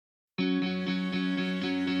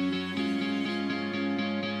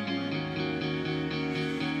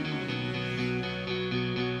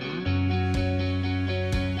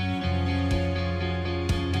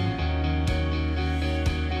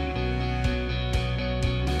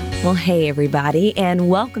Well, hey, everybody, and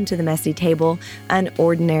welcome to The Messy Table, an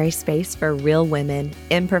ordinary space for real women,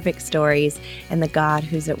 imperfect stories, and the God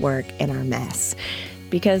who's at work in our mess.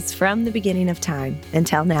 Because from the beginning of time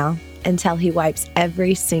until now, until he wipes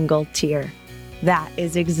every single tear, that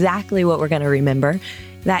is exactly what we're going to remember,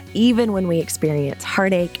 that even when we experience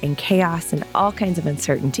heartache and chaos and all kinds of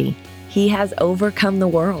uncertainty, he has overcome the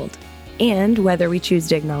world. And whether we choose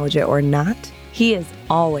to acknowledge it or not, he is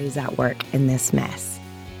always at work in this mess.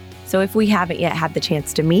 So if we haven't yet had the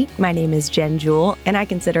chance to meet, my name is Jen Jewell, and I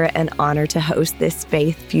consider it an honor to host this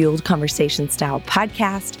faith-fueled conversation-style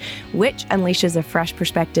podcast, which unleashes a fresh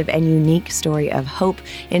perspective and unique story of hope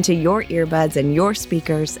into your earbuds and your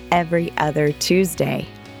speakers every other Tuesday.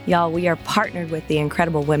 Y'all, we are partnered with the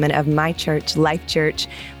incredible women of my church, Life Church,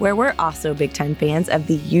 where we're also big-time fans of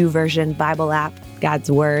the YouVersion Bible app, God's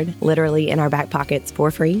Word, literally in our back pockets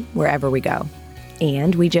for free wherever we go.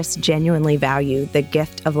 And we just genuinely value the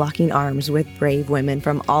gift of locking arms with brave women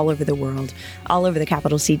from all over the world, all over the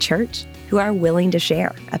capital C Church, who are willing to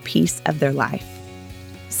share a piece of their life.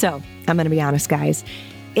 So I'm going to be honest, guys.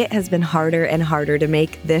 It has been harder and harder to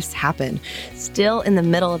make this happen. Still in the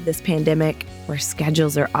middle of this pandemic, where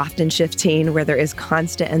schedules are often shifting, where there is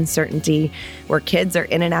constant uncertainty, where kids are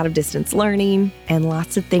in and out of distance learning, and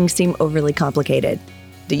lots of things seem overly complicated.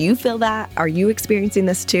 Do you feel that? Are you experiencing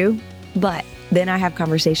this too? But then I have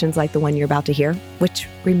conversations like the one you're about to hear, which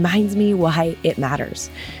reminds me why it matters.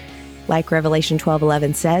 Like Revelation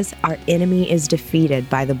 12:11 says, our enemy is defeated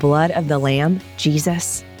by the blood of the Lamb,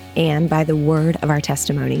 Jesus, and by the word of our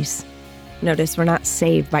testimonies. Notice we're not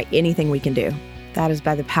saved by anything we can do. That is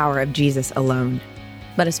by the power of Jesus alone.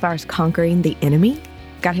 But as far as conquering the enemy,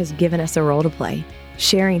 God has given us a role to play,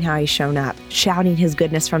 sharing how he's shown up, shouting his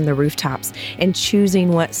goodness from the rooftops, and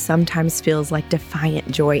choosing what sometimes feels like defiant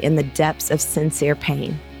joy in the depths of sincere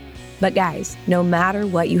pain. But guys, no matter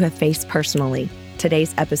what you have faced personally,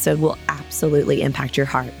 today's episode will absolutely impact your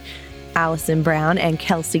heart. Alyson Brown and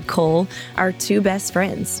Kelsi Cole are two best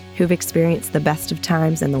friends who've experienced the best of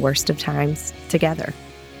times and the worst of times together.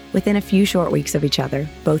 Within a few short weeks of each other,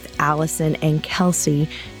 both Alyson and Kelsi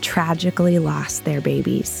tragically lost their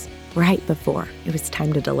babies right before it was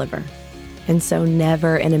time to deliver. And so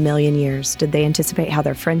never in a million years did they anticipate how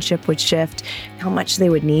their friendship would shift, how much they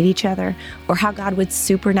would need each other, or how God would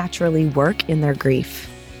supernaturally work in their grief.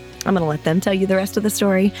 I'm going to let them tell you the rest of the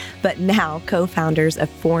story, but now co-founders of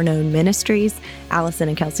Foreknown Ministries, Alyson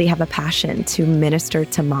and Kelsi have a passion to minister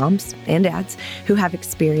to moms and dads who have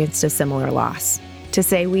experienced a similar loss, to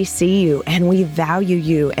say we see you and we value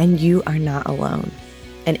you and you are not alone.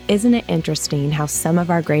 And isn't it interesting how some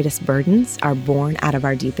of our greatest burdens are born out of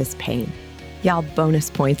our deepest pain? Y'all,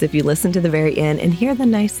 bonus points if you listen to the very end and hear the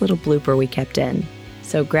nice little blooper we kept in.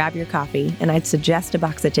 So grab your coffee, and I'd suggest a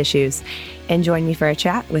box of tissues, and join me for a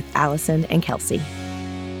chat with Alyson and Kelsi.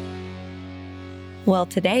 Well,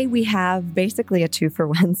 today we have basically a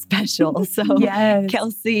 2-for-1 special. So Yes.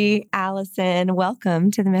 Kelsi, Alyson,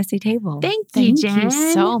 welcome to the Messy Table. Thank you, Jen. Thank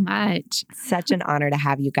you so much. Such an honor to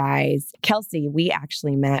have you guys. Kelsi, we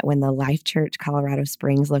actually met when the Life Church Colorado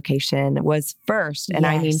Springs location was first, and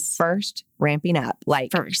I mean Yes. first ramping up,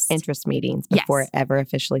 like First. interest meetings Yes. before it ever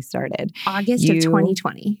officially started. August of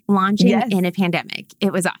 2020, launching Yes. in a pandemic.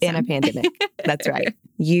 It was awesome. In a pandemic. That's right.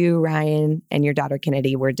 You, Ryan, and your daughter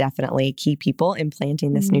Kennedy were definitely key people in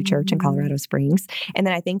planting this new church in Colorado Springs. And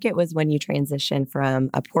then I think it was when you transitioned from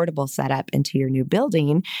a portable setup into your new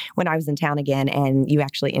building when I was in town again, and you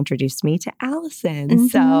actually introduced me to Alyson.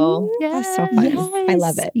 So that's so fun. I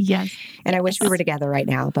love it. Yes. And I wish we were together right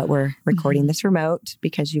now, but we're recording this remote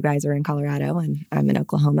because you guys are in Colorado and I'm in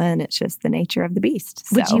Oklahoma, and it's just the nature of the beast.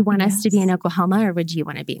 Would So, you want us to be in Oklahoma, or would you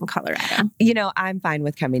want to be in Colorado? you know, I'm fine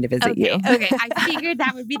with coming to visit you. Okay. I figured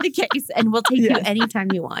that would be the case, and we'll take you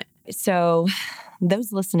anytime you want. So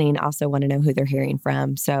those listening also want to know who they're hearing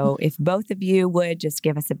from. So if both of you would just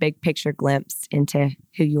give us a big picture glimpse into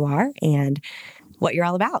who you are and what you're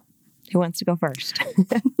all about. Who wants to go first?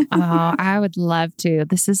 Oh, I would love to.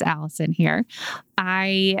 This is Alyson here.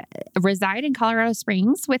 I reside in Colorado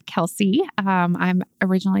Springs with Kelsi. I'm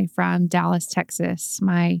originally from Dallas, Texas.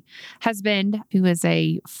 My husband, who is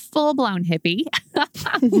a full-blown hippie,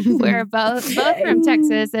 we're both from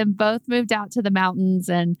Texas and both moved out to the mountains.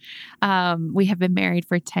 And we have been married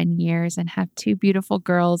for 10 years and have two beautiful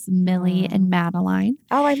girls, Millie and Madeline.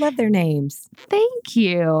 Oh, I love their names. Thank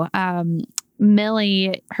you.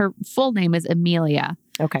 Millie, her full name is Amelia.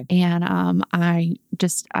 Okay. And I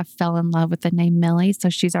I fell in love with the name Millie. So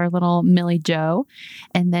she's our little Millie Joe.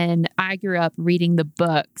 And then I grew up reading the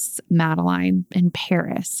books Madeline in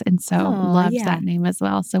Paris. And so loved that name as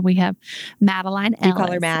well. So we have Madeline Ellis. Do you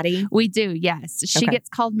call her Maddie? We do, yes. She gets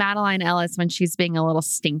called Madeline Ellis when she's being a little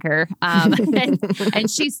stinker. And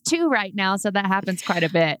she's 2 right now. So that happens quite a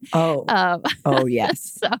bit. Oh,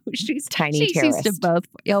 yes. So she's tiny terrorist. She's used to both.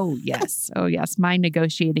 Oh, yes. Oh, yes. My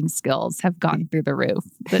negotiating skills have gone through the roof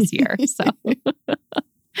this year. So,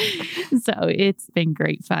 so it's been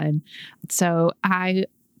great fun. So I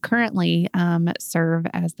currently serve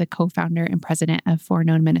as the co-founder and president of Four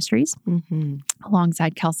Known Ministries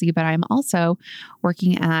alongside Kelsi, but I'm also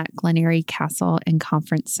working at Glenary Castle and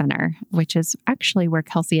Conference Center, which is actually where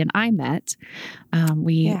Kelsi and I met.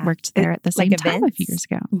 We worked there at the same time a few years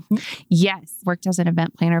ago. Yes, worked as an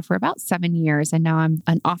event planner for about 7 years, and now I'm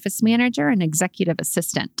an office manager and executive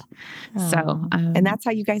assistant. So, and that's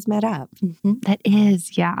how you guys met up. That is,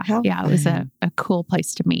 it was a cool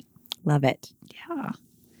place to meet. Love it. Yeah.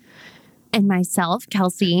 And myself,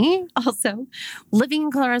 Kelsi, also living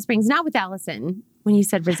in Colorado Springs, not with Alyson. When you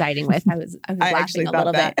said residing with, I was laughing a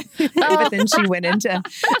little bit. But then she went into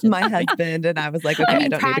my husband, and I was like, okay, I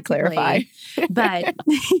don't need to clarify. But,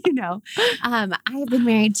 I have been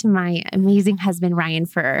married to my amazing husband, Ryan,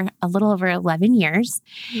 for a little over 11 years.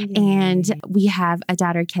 Yay. And we have a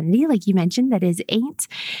daughter, Kennedy, like you mentioned, that is 8.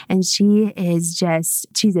 And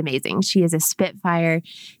she's amazing. She is a spitfire.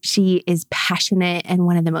 She is passionate and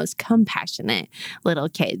one of the most compassionate little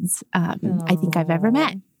kids I think I've ever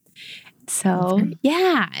met. So,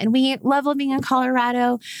 and we love living in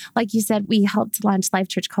Colorado. Like you said, we helped launch Life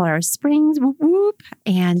Church Colorado Springs. Whoop, whoop.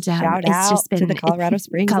 And shout out just been, to the Colorado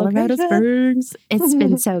Springs. Springs. It's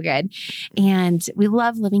been so good. And we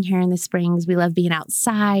love living here in the Springs. We love being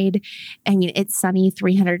outside. I mean, it's sunny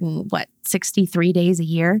 63 days a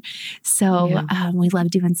year. So we love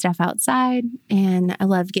doing stuff outside. And I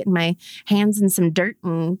love getting my hands in some dirt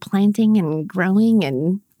and planting and growing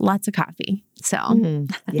and lots of coffee. So,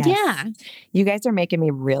 You guys are making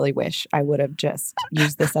me really wish I would have just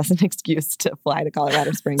used this as an excuse to fly to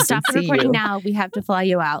Colorado Springs. Stop the recording now. We have to fly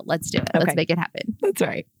you out. Let's do it. Okay. Let's make it happen. That's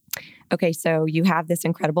right. Okay, so you have this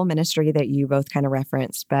incredible ministry that you both kind of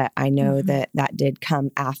referenced, but I know that did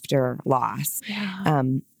come after loss. Yeah.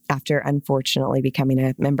 After unfortunately becoming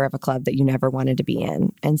a member of a club that you never wanted to be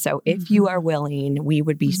in. And so if you are willing, we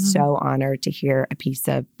would be so honored to hear a piece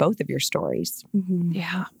of both of your stories.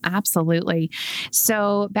 Yeah, absolutely.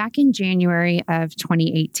 So back in January of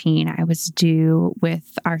 2018, I was due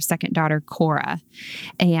with our second daughter, Cora,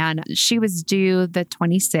 and she was due the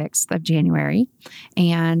 26th of January.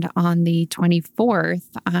 And on the 24th,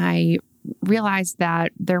 I realized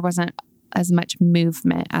that there wasn't as much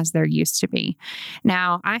movement as there used to be.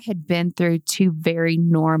 Now, I had been through 2 very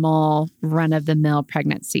normal run-of-the-mill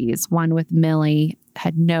pregnancies. One with Millie,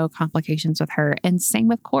 had no complications with her, and same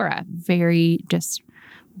with Cora, very just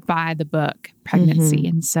by the book pregnancy.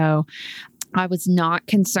 And so I was not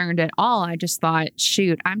concerned at all. I just thought,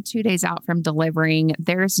 shoot, I'm 2 days out from delivering.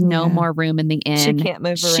 There's no more room in the inn. She can't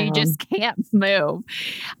move around. She just can't move.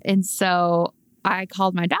 And so I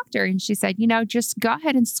called my doctor and she said, just go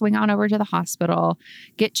ahead and swing on over to the hospital,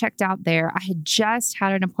 get checked out there. I had just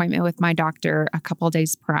had an appointment with my doctor a couple of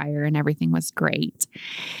days prior and everything was great.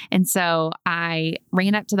 And so I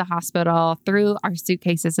ran up to the hospital, threw our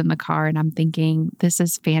suitcases in the car, and I'm thinking, this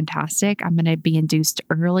is fantastic. I'm going to be induced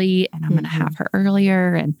early and I'm going to have her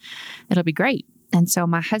earlier and it'll be great. And so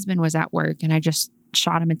my husband was at work and I just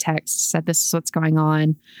shot him a text, said, this is what's going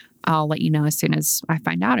on. I'll let you know as soon as I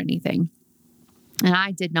find out anything. And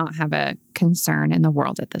I did not have a concern in the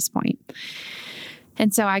world at this point.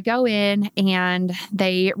 And so I go in and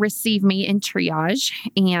they receive me in triage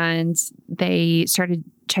and they started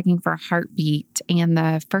checking for a heartbeat and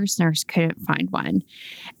the first nurse couldn't find one.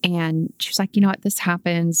 And she was like, you know what, this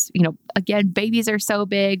happens. Again, babies are so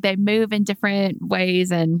big, they move in different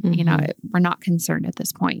ways and, we're not concerned at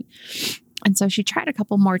this point. And so she tried a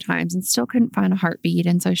couple more times and still couldn't find a heartbeat.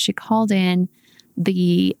 And so she called in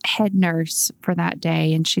the head nurse for that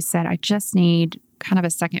day. And she said, I just need kind of a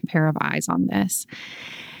second pair of eyes on this.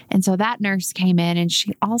 And so that nurse came in and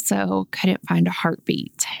she also couldn't find a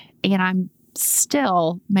heartbeat. And I'm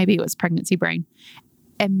still, maybe it was pregnancy brain,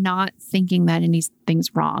 am not thinking that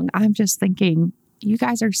anything's wrong. I'm just thinking, you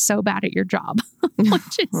guys are so bad at your job,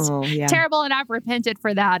 which is terrible. And I've repented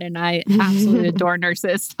for that. And I absolutely adore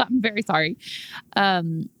nurses. I'm very sorry.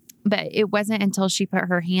 But it wasn't until she put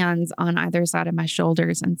her hands on either side of my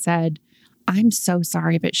shoulders and said, I'm so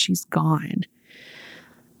sorry, but she's gone,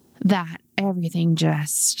 that everything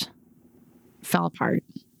just fell apart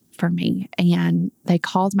for me. And they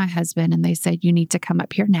called my husband and they said, you need to come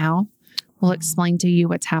up here now. We'll explain to you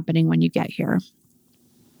what's happening when you get here.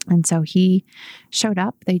 And so he showed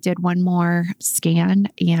up. They did one more scan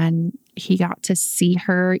and he got to see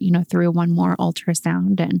her, through one more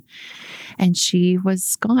ultrasound and she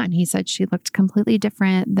was gone. He said she looked completely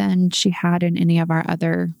different than she had in any of our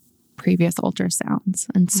other previous ultrasounds.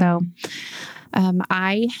 And so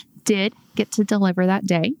I did get to deliver that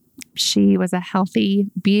day. She was a healthy,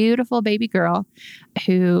 beautiful baby girl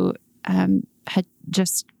who had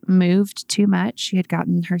just moved too much. She had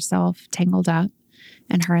gotten herself tangled up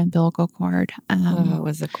in her umbilical cord. It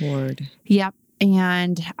was a cord. Yep.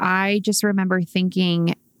 And I just remember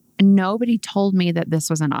thinking, nobody told me that this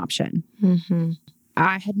was an option. Mm-hmm.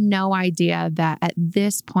 I had no idea that at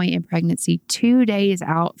this point in pregnancy, 2 days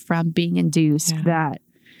out from being induced, that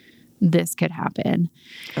this could happen.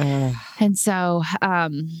 And so,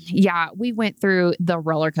 we went through the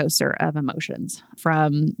roller coaster of emotions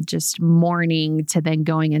from just mourning to then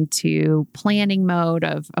going into planning mode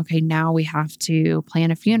of, okay, now we have to plan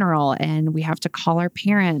a funeral and we have to call our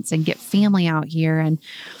parents and get family out here. And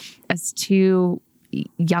as two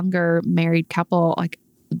younger married couple, like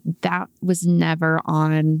that was never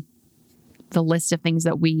on the list of things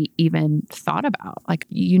that we even thought about. Like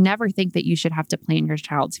you never think that you should have to plan your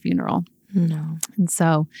child's funeral. No. And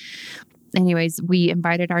so anyways, we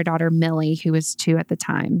invited our daughter, Millie, who was 2 at the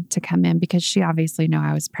time, to come in because she obviously knew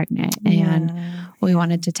I was pregnant. And we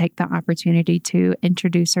wanted to take the opportunity to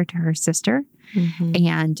introduce her to her sister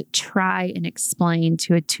and try and explain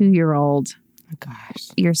to a 2-year-old, gosh,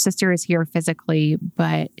 your sister is here physically,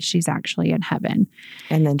 but she's actually in heaven.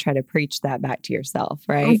 And then try to preach that back to yourself,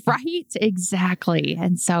 right? Right, exactly.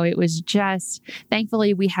 And so it was just,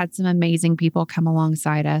 thankfully, we had some amazing people come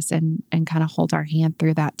alongside us and kind of hold our hand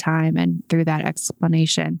through that time and through that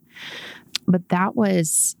explanation. But that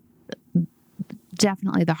was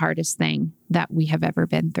definitely the hardest thing that we have ever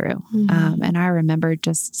been through. And I remember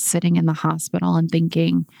just sitting in the hospital and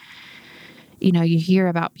thinking, you hear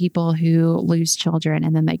about people who lose children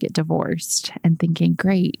and then they get divorced and thinking,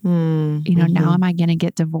 great, now am I going to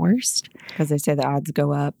get divorced? Because they say the odds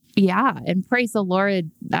go up. Yeah. And praise the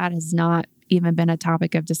Lord, that has not even been a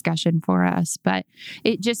topic of discussion for us, but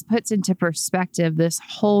it just puts into perspective this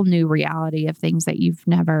whole new reality of things that you've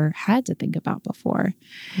never had to think about before.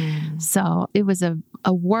 So it was a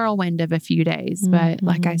whirlwind of a few days, but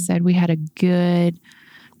like I said, we had a good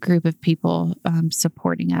group of people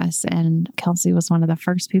supporting us, and Kelsi was one of the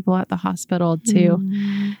first people at the hospital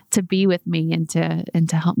to be with me and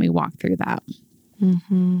to help me walk through that.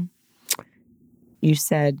 You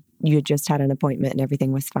said you had just had an appointment and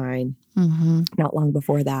everything was fine not long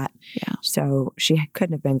before that. Yeah. So she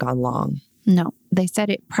couldn't have been gone long. No, they said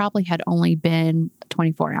it probably had only been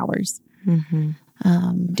 24 hours.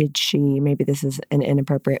 Did she, maybe this is an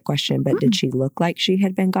inappropriate question, but did she look like she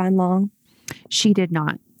had been gone long? She did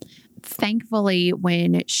not. Thankfully,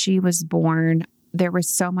 when she was born, there was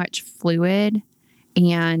so much fluid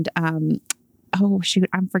and, I'm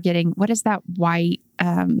forgetting. What is that white?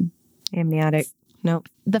 Amniotic. Nope.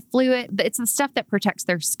 The fluid, it's the stuff that protects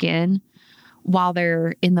their skin while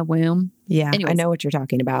they're in the womb. Yeah. Anyways. I know what you're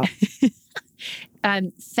talking about.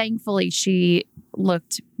 Thankfully, she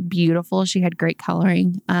looked beautiful. She had great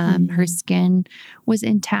coloring. Her skin was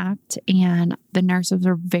intact, and the nurses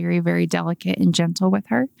were very, very delicate and gentle with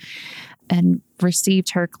her and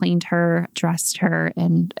received her, cleaned her, dressed her,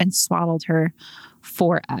 and swaddled her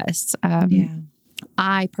for us.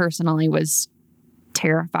 I personally was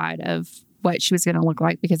terrified of what she was going to look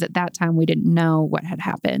like because at that time we didn't know what had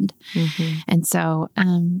happened. And so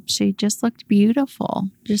she just looked beautiful,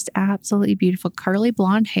 just absolutely beautiful. Curly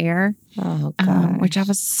blonde hair, which I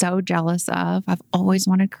was so jealous of. I've always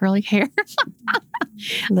wanted curly hair.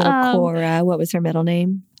 Little Cora, what was her middle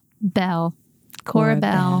name? Belle. Cora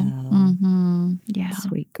Belle. Yeah.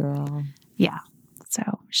 Sweet girl. Yeah.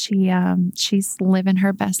 So she's living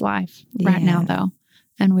her best life right now, though.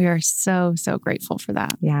 And we are so, so grateful for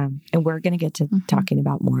that. Yeah. And we're going to get to talking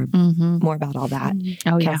about more about all that.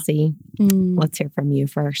 Oh, yeah. Kelsi, let's hear from you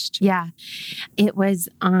first. Yeah. It was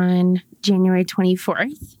on January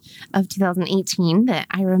 24th of 2018 that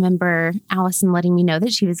I remember Alyson letting me know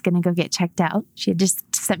that she was going to go get checked out. She had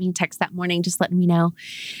just sent me a text that morning, just letting me know.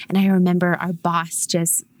 And I remember our boss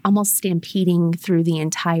just almost stampeding through the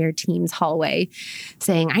entire team's hallway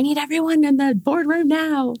saying, I need everyone in the boardroom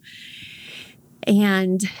now.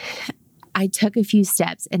 And I took a few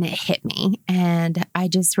steps and it hit me. And I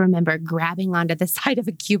just remember grabbing onto the side of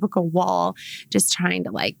a cubicle wall, just trying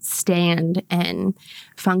to like stand and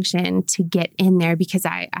function to get in there because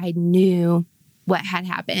I knew what had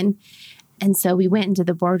happened. And so we went into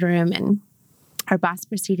the boardroom and our boss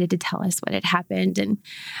proceeded to tell us what had happened. And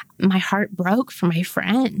my heart broke for my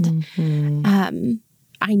friend.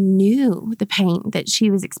 I knew the pain that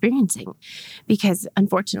she was experiencing because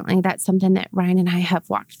unfortunately, that's something that Ryan and I have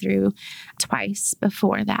walked through twice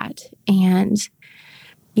before that. And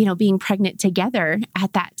being pregnant together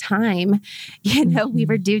at that time, we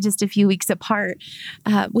were due just a few weeks apart.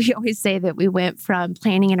 We always say that we went from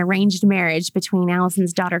planning an arranged marriage between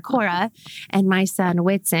Alyson's daughter, Cora, and my son,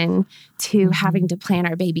 Whitson, to having to plan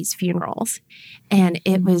our baby's funerals. And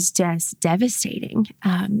it was just devastating.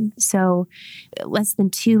 So less than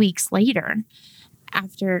 2 weeks later,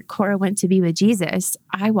 after Cora went to be with Jesus,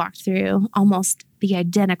 I walked through almost the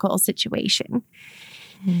identical situation.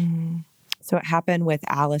 So it happened with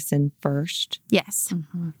Alyson first? Yes.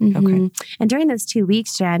 Okay. And during those 2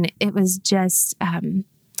 weeks, Jen, it was just,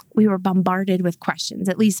 we were bombarded with questions,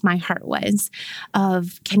 at least my heart was,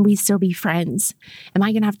 of can we still be friends? Am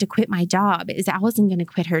I going to have to quit my job? Is Alyson going to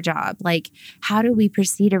quit her job? Like, how do we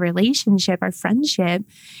proceed a relationship or friendship,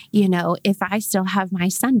 if I still have my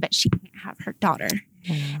son, but she can't have her daughter?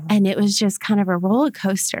 And it was just kind of a roller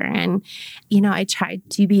coaster. And, I tried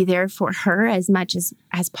to be there for her as much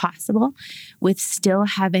as possible with still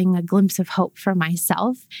having a glimpse of hope for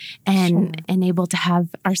myself and able to have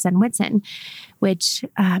our son Whitson, which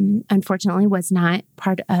unfortunately was not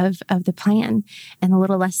part of the plan. And a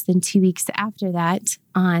little less than 2 weeks after that,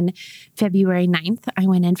 on February 9th, I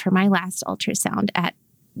went in for my last ultrasound at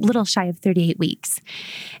little shy of 38 weeks.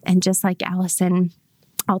 And just like Alyson,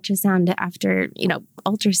 ultrasound after,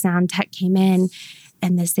 ultrasound tech came in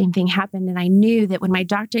and the same thing happened. And I knew that when my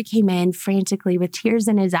doctor came in frantically with tears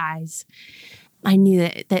in his eyes, I knew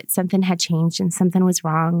that something had changed and something was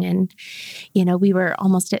wrong. And, we were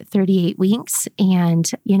almost at 38 weeks and,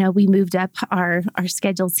 we moved up our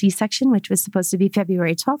scheduled C-section, which was supposed to be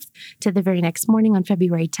February 12th to the very next morning on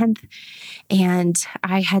February 10th. And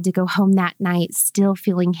I had to go home that night still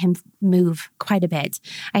feeling him move quite a bit.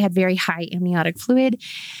 I had very high amniotic fluid.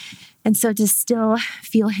 And so to still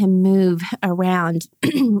feel him move around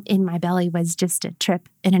in my belly was just a trip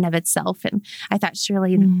in and of itself. And I thought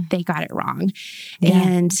surely they got it wrong.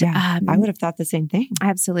 And I would have thought the same thing.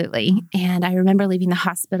 Absolutely. And I remember leaving the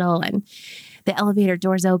hospital and the elevator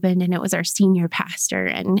doors opened and it was our senior pastor.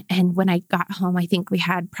 And when I got home, I think we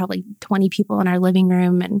had probably 20 people in our living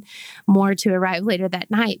room and more to arrive later that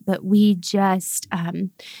night. But we just...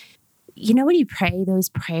 when you pray those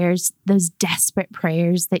prayers, those desperate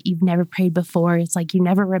prayers that you've never prayed before, it's like you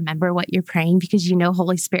never remember what you're praying because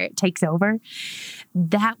Holy Spirit takes over.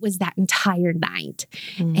 That was that entire night.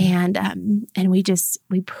 And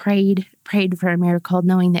we prayed for a miracle,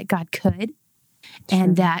 knowing that God could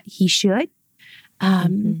and that He should.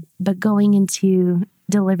 But going into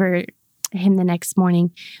deliver him the next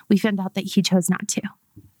morning, we found out that he chose not to.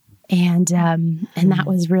 And that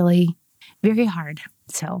was really very hard.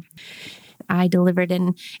 So I delivered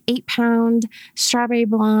an 8-pound strawberry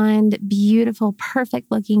blonde, beautiful,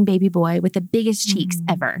 perfect looking baby boy with the biggest cheeks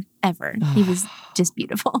ever. He was just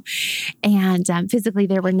beautiful. And physically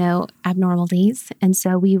there were no abnormalities. And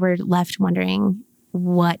so we were left wondering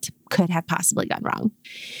what could have possibly gone wrong.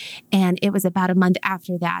 And it was about a month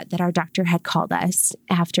after that our doctor had called us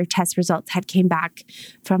after test results had came back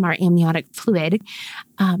from our amniotic fluid,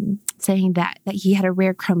 saying that he had a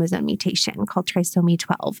rare chromosome mutation called trisomy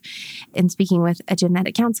 12. And speaking with a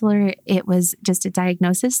genetic counselor, it was just a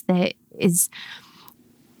diagnosis that is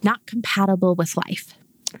not compatible with life.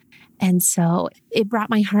 And so it brought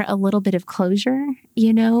my heart a little bit of closure,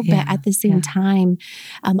 but at the same time,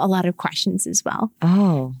 a lot of questions as well.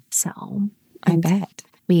 Oh, so I bet.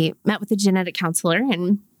 We met with a genetic counselor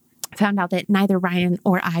and found out that neither Ryan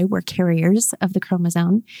or I were carriers of the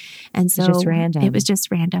chromosome. And so just random. It was just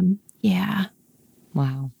random. Yeah.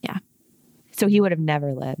 Wow. Yeah. So he would have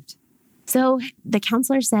never lived. So the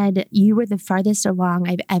counselor said, you were the farthest along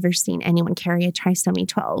I've ever seen anyone carry a trisomy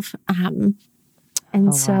 12.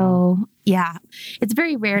 It's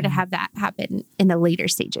very rare to have that happen in the later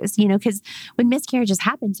stages, because when miscarriages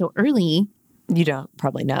happen so early, you don't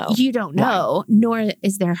probably know. You don't know, nor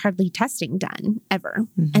is there hardly testing done ever.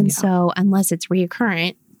 And so unless it's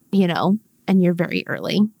reoccurrent, and you're very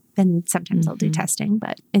early, then sometimes I'll do testing,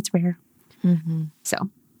 but it's rare. So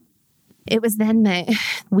it was then that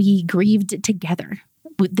we grieved together.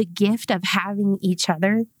 The gift of having each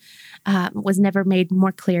other was never made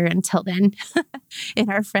more clear until then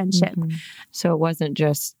in our friendship. So it wasn't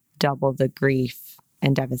just double the grief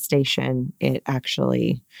and devastation. It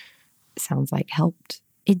actually sounds like helped.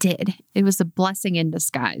 It did. It was a blessing in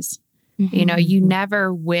disguise. You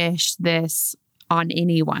never wish this on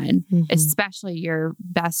anyone, especially your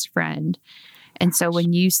best friend. And so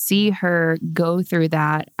when you see her go through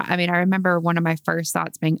that, I mean, I remember one of my first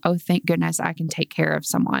thoughts being, oh, thank goodness I can take care of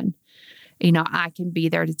someone. I can be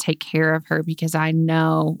there to take care of her because I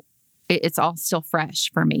know it's all still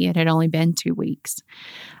fresh for me. It had only been 2 weeks,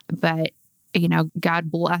 but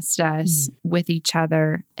God blessed us with each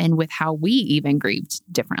other and with how we even grieved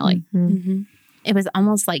differently. It was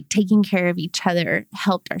almost like taking care of each other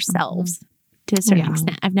helped ourselves to a certain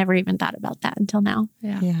extent. I've never even thought about that until now.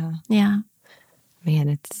 Yeah. Man,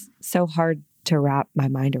 it's so hard to wrap my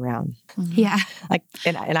mind around. Yeah.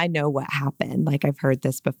 And I know what happened. Like, I've heard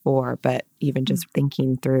this before, but even just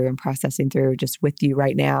thinking through and processing through just with you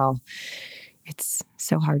right now, it's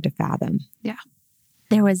so hard to fathom. Yeah.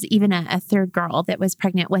 There was even a third girl that was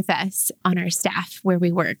pregnant with us on our staff where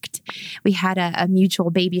we worked. We had a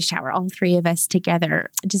mutual baby shower, all 3 of us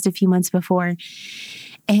together just a few months before.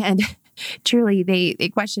 And truly, they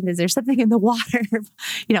questioned, is there something in the water?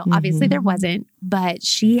 Obviously there wasn't, but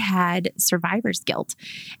she had survivor's guilt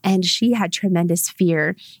and she had tremendous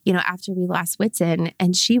fear, after we lost Whitson.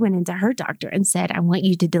 And she went into her doctor and said, I want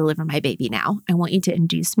you to deliver my baby now. I want you to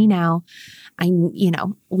induce me now.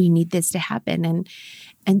 We need this to happen.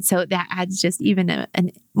 And so that adds just even a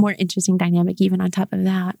more interesting dynamic, even on top of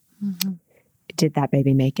that. Did that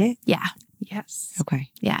baby make it? Yeah. Yes. Okay.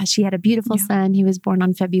 Yeah. She had a beautiful son. He was born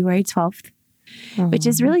on February 12th, which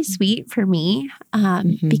is really sweet for me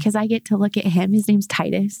because I get to look at him. His name's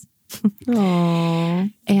Titus.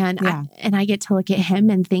 And I get to look at him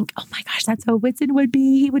and think, oh my gosh, that's how Whitson would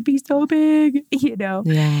be. He would be so big, Yeah.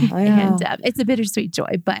 And it's a bittersweet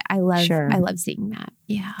joy, but I love seeing that.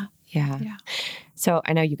 Yeah. So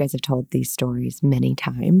I know you guys have told these stories many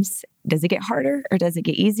times. Does it get harder or does it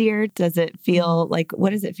get easier? Does it feel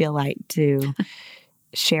what does it feel like to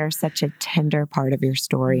share such a tender part of your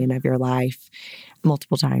story and of your life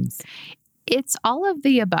multiple times? It's all of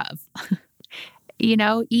the above.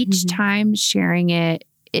 Each time sharing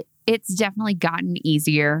it's definitely gotten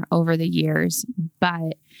easier over the years,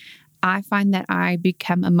 but I find that I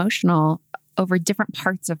become emotional over different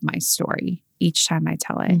parts of my story each time I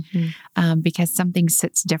tell it, because something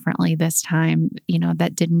sits differently this time,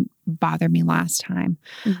 that didn't bother me last time.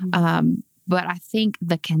 But I think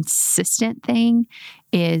the consistent thing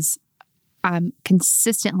is I'm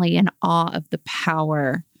consistently in awe of the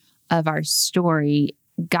power of our story,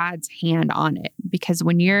 God's hand on it. Because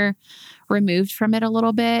when you're removed from it a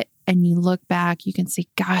little bit and you look back, you can see,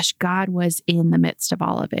 gosh, God was in the midst of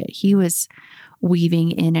all of it. He was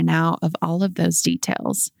weaving in and out of all of those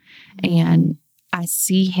details. And I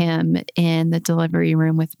see him in the delivery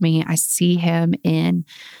room with me. I see him in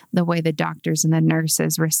the way the doctors and the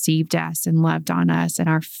nurses received us and loved on us and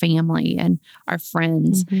our family and our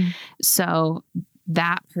friends. So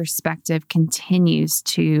that perspective continues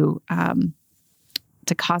to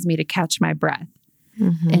cause me to catch my breath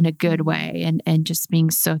in a good way and just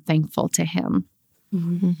being so thankful to him.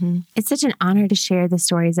 It's such an honor to share the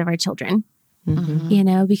stories of our children,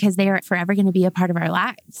 because they are forever going to be a part of our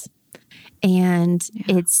lives. And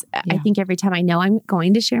I think every time I know I'm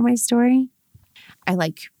going to share my story, I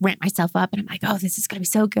ramp myself up and I'm like, oh, this is going to be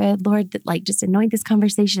so good. Lord, just anoint this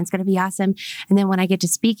conversation. It's going to be awesome. And then when I get to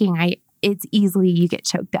speaking, it's easily you get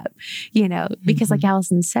choked up, because like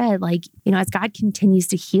Alyson said, as God continues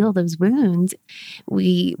to heal those wounds,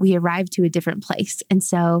 we arrive to a different place. And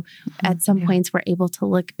so at some points we're able to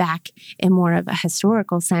look back in more of a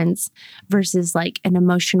historical sense versus an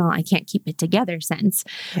emotional, I can't keep it together sense.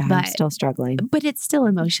 Yeah, but I'm still struggling. But it's still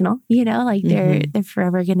emotional, they're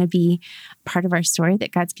forever going to be part of our story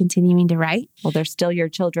that God's continuing to write. Well, they're still your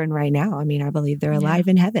children right now. I mean, I believe they're alive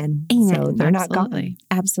in heaven. Amen. So they're not gone.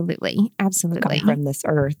 Absolutely. Come from this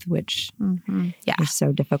earth, which is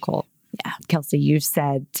so difficult. Yeah. Kelsi, you've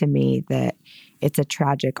said to me that it's a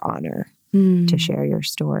tragic honor to share your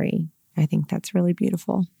story. I think that's really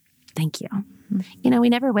beautiful. Thank you. We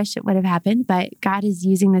never wish it would have happened, but God is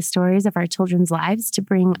using the stories of our children's lives to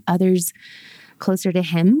bring others closer to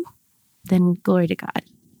Him. Then glory to God.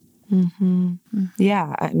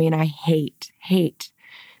 Yeah. I mean, I hate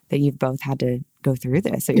that you've both had to go through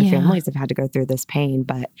this, that your families have had to go through this pain,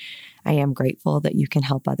 but I am grateful that you can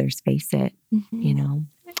help others face it,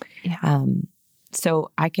 Yeah.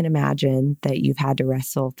 So I can imagine that you've had to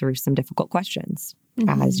wrestle through some difficult questions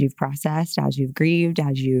as you've processed, as you've grieved,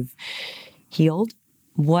 as you've healed.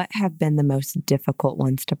 What have been the most difficult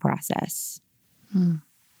ones to process?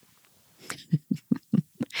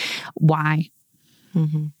 Why?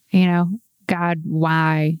 God,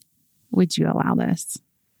 why would you allow this?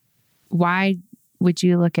 Why would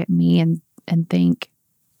you look at me and think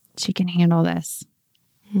she can handle this?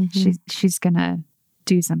 She's going to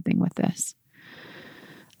do something with this.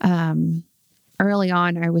 Early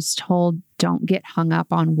on, I was told, don't get hung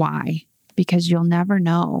up on why, because you'll never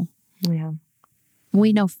know. Yeah.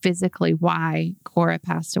 We know physically why Cora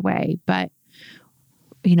passed away, but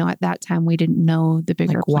at that time we didn't know the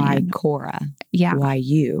bigger plan. Why Cora? Yeah. Why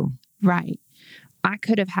you? Right. I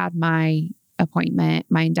could have had my appointment,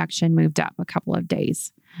 my induction moved up a couple of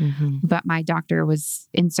days, but my doctor was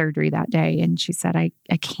in surgery that day. And she said, I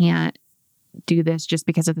can't do this just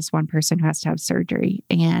because of this one person who has to have surgery.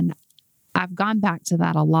 And I've gone back to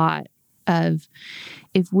that a lot of,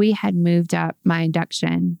 if we had moved up my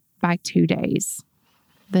induction by 2 days,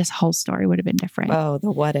 this whole story would have been different. Oh, the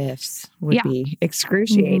what ifs would be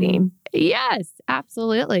excruciating. Yes,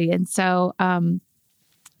 absolutely. And so,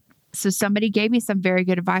 so somebody gave me some very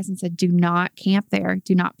good advice and said, do not camp there.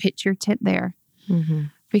 Do not pitch your tent there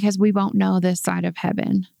because we won't know this side of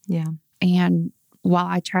heaven. Yeah. And while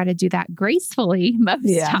I try to do that gracefully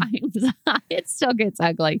most times, it still gets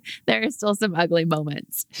ugly. There are still some ugly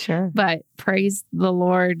moments. Sure. But praise the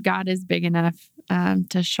Lord, God is big enough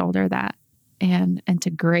to shoulder that and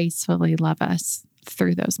to gracefully love us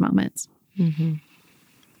through those moments.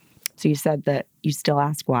 So you said that you still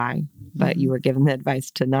ask why, but you were given the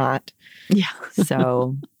advice to not. Yeah.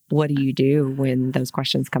 So what do you do when those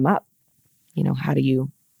questions come up? How do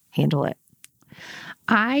you handle it?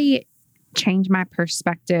 I change my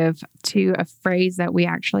perspective to a phrase that we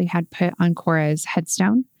actually had put on Cora's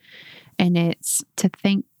headstone. And it's to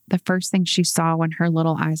think the first thing she saw when her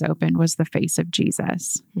little eyes opened was the face of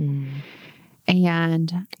Jesus.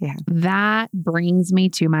 And that brings me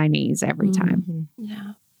to my knees every time.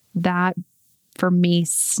 Yeah. That for me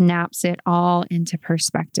snaps it all into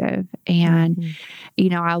perspective. And,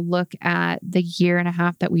 I look at the 1.5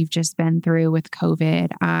 years that we've just been through with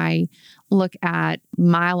COVID. I look at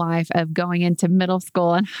my life of going into middle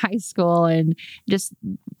school and high school and just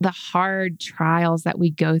the hard trials that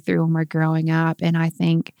we go through when we're growing up. And I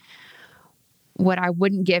think what I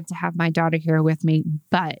wouldn't give to have my daughter here with me,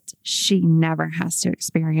 but she never has to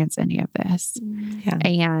experience any of this. Yeah.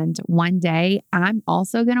 And one day I'm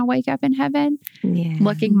also going to wake up in heaven,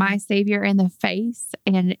 looking my Savior in the face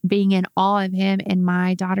and being in awe of him. And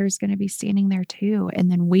my daughter's going to be standing there too. And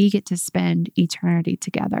then we get to spend eternity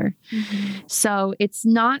together. So it's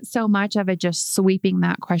not so much of a just sweeping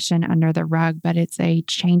that question under the rug, but it's a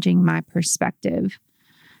changing my perspective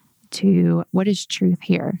to what is truth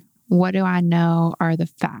here? What do I know are the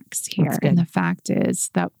facts here? And the fact is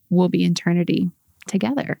that we'll be eternity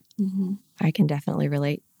together. I can definitely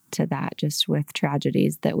relate to that just with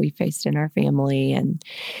tragedies that we faced in our family and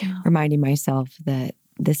reminding myself that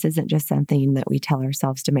this isn't just something that we tell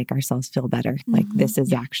ourselves to make ourselves feel better. Like this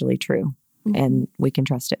is actually true and we can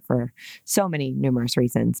trust it for so many numerous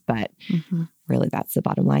reasons, but really that's the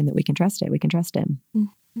bottom line, that we can trust it. We can trust him.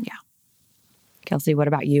 Yeah. Kelsi, what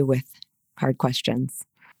about you with hard questions?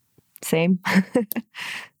 Same?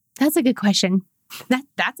 That's a good question.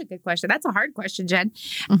 That's a good question. That's a hard question, Jen.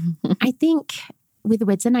 I think with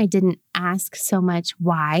Whitson, I didn't ask so much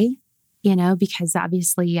why, because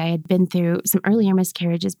obviously I had been through some earlier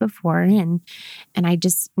miscarriages before and I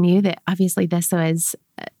just knew that obviously this was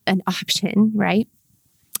an option, right?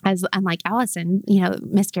 As unlike Alyson,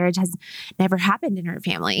 miscarriage has never happened in her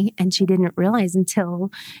family. And she didn't realize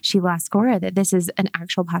until she lost Cora that this is an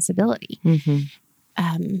actual possibility.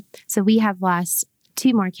 So we have lost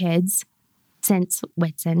 2 more kids since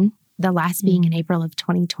Whitson, the last being in April of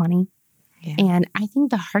 2020. Yeah. And I think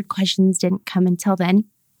the hard questions didn't come until then.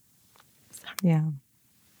 Yeah.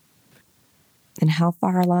 And how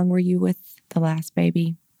far along were you with the last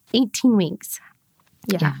baby? 18 weeks.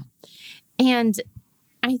 Yeah. And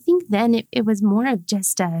I think then it was more of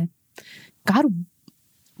just God,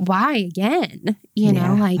 why again?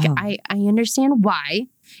 I understand why.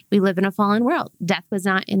 We live in a fallen world. Death was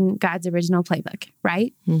not in God's original playbook,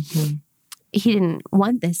 right? He didn't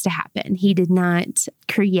want this to happen. He did not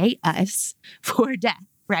create us for death,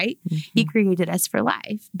 right? He created us for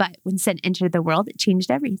life. But when sin entered the world, it changed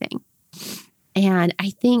everything. And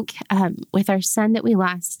I think with our son that we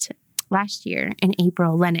lost last year in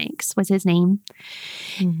April, Lennox was his name,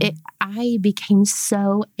 I became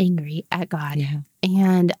so angry at God.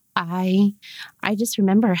 And I just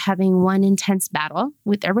remember having one intense battle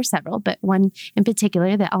there were several, but one in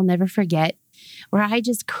particular that I'll never forget, where I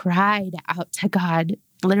just cried out to God,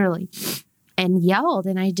 literally, and yelled.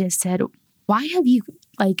 And I just said, why have you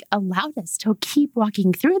allowed us to keep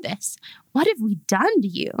walking through this? What have we done to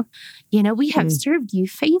you? We have served you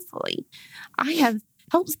faithfully. I have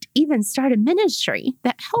helped even start a ministry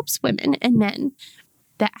that helps women and men.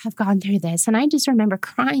 that have gone through this. And I just remember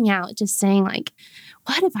crying out, just saying like,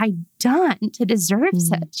 what have I done to deserve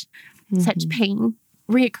such pain,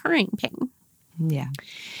 reoccurring pain? Yeah.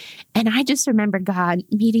 And I just remember God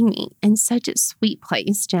meeting me in such a sweet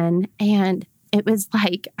place, Jen. And it was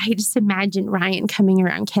like, I just imagined Ryan coming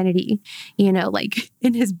around Kennedy, like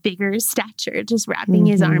in his bigger stature, just wrapping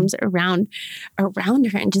his arms around her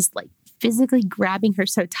and just like physically grabbing her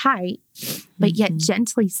so tight, but yet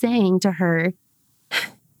gently saying to her,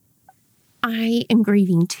 I am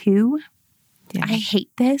grieving too. Yeah. I hate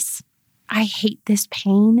this. I hate this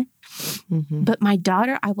pain. But my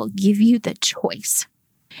daughter, I will give you the choice.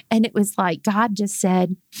 And it was like God just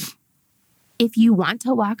said, if you want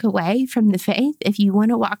to walk away from the faith, if you want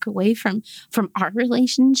to walk away from our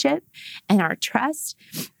relationship and our trust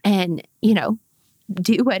and,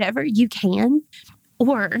 do whatever you can,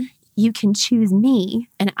 or you can choose me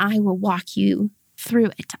and I will walk you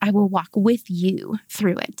through it. I will walk with you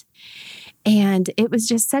through it. And it was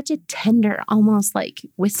just such a tender, almost like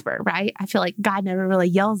whisper, right? I feel like God never really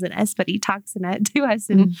yells at us, but he talks to us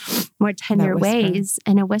in more tender ways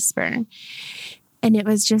and a whisper. And it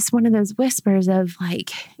was just one of those whispers of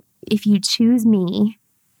like, if you choose me,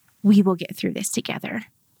 we will get through this together.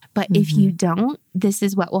 But if you don't, this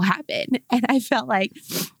is what will happen. And I felt like,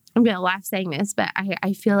 I'm going to laugh saying this, but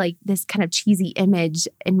I feel like this kind of cheesy image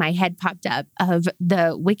in my head popped up of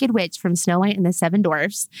the Wicked Witch from Snow White and the Seven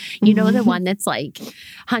Dwarfs. You know, the one that's like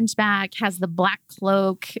hunchback, has the black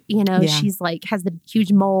cloak, she's like, has the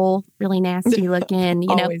huge mole, really nasty looking,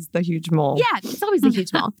 Always the huge mole. Yeah, it's always the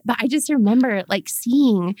huge mole. But I just remember like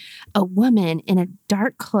seeing a woman in a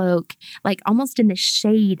dark cloak, like almost in the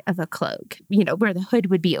shade of a cloak, where the hood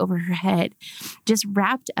would be over her head, just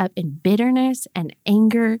wrapped up in bitterness and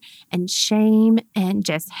anger and shame and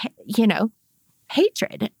just,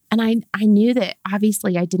 hatred. And I knew that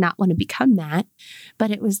obviously I did not want to become that, but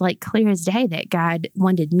it was like clear as day that God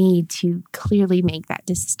wanted me to clearly make that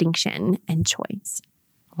distinction and choice.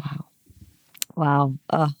 Wow.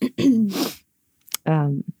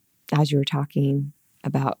 As you were talking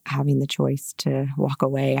about having the choice to walk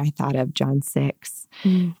away, I thought of John 6,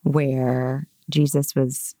 where Jesus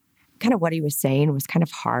was kind of what he was saying was kind of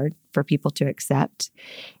hard for people to accept.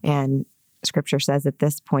 And scripture says at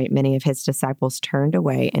this point, many of his disciples turned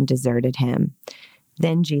away and deserted him.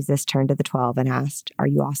 Then Jesus turned to the 12 and asked, "Are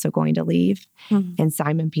you also going to leave?" And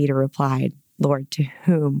Simon Peter replied, "Lord, to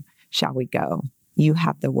whom shall we go? You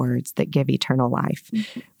have the words that give eternal life."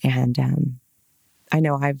 And I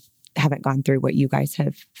know I haven't gone through what you guys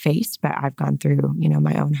have faced, but I've gone through,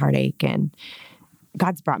 my own heartache, and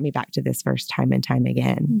God's brought me back to this verse time and time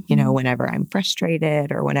again, whenever I'm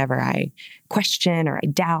frustrated or whenever I question or I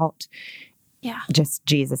doubt. Yeah. Just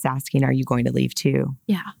Jesus asking, "Are you going to leave too?"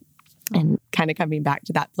 Yeah. And kind of coming back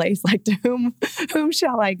to that place, like, to whom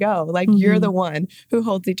shall I go? Like, you're the one who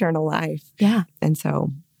holds eternal life. Yeah. And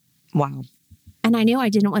so, wow. And I knew I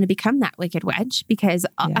didn't want to become that wicked witch because,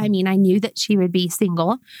 I knew that she would be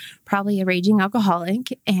single, probably a raging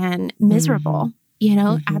alcoholic and miserable,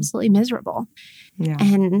 absolutely miserable. Yeah.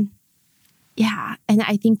 And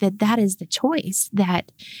I think that is the choice,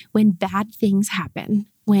 that when bad things happen,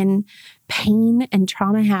 when pain and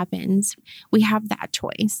trauma happens, we have that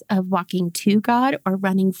choice of walking to God or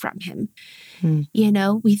running from him.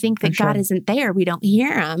 We think that God isn't there. We don't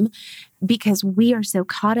hear him because we are so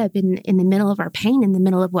caught up in the middle of our pain, in the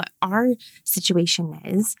middle of what our situation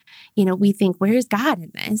is. We think, where's God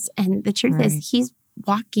in this? And the truth is he's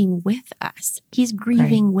walking with us. He's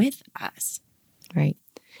grieving with us. Right.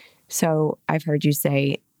 So I've heard you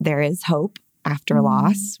say there is hope after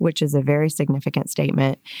loss, which is a very significant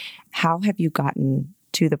statement. How have you gotten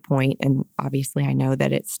to the point? And obviously I know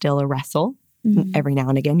that it's still a wrestle. Every now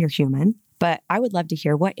and again, you're human. But I would love to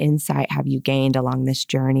hear, what insight have you gained along this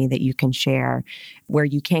journey that you can share where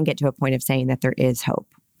you can get to a point of saying that there is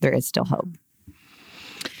hope? There is still hope.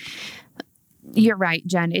 You're right,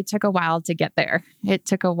 Jen. It took a while to get there. It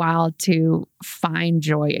took a while to find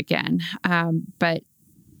joy again. But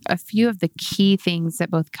a few of the key things that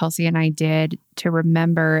both Kelsi and I did to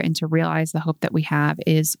remember and to realize the hope that we have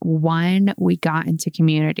is, one, we got into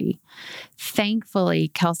community. Thankfully,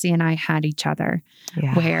 Kelsi and I had each other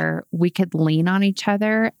where we could lean on each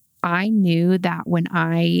other. I knew that when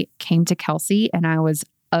I came to Kelsi and I was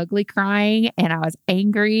ugly crying and I was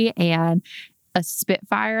angry and a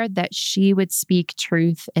spitfire, that she would speak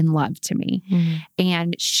truth and love to me.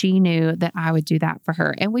 And she knew that I would do that for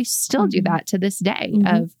her. And we still do that to this day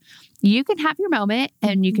of, you can have your moment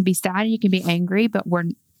and you can be sad and you can be angry, but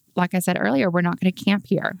like I said earlier, we're not going to camp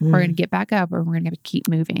here. We're going to get back up, or we're going to keep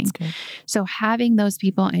moving. So having those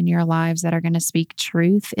people in your lives that are going to speak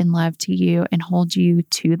truth and love to you and hold you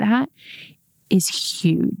to that is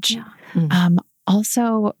huge.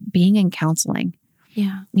 Also, being in counseling.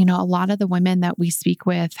 Yeah. You know, a lot of the women that we speak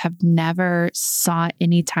with have never sought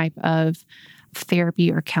any type of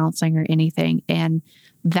therapy or counseling or anything. And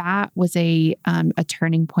that was a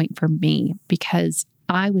turning point for me, because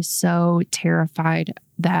I was so terrified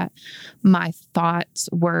that my thoughts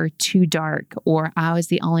were too dark, or I was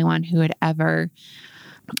the only one who had ever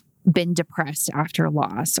been depressed after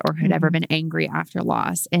loss or had ever been angry after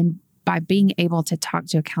loss. And by being able to talk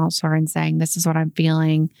to a counselor and saying, this is what I'm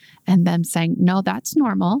feeling, and them saying, no, that's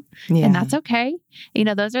normal and that's okay. You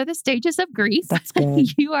know, those are the stages of grief. That's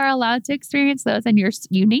good. You are allowed to experience those, and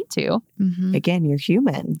you need to. Again, you're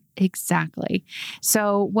human. Exactly.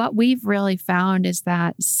 So what we've really found is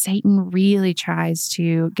that Satan really tries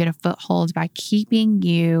to get a foothold by keeping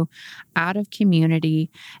you out of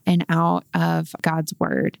community and out of God's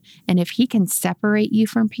word. And if he can separate you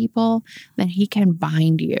from people, then he can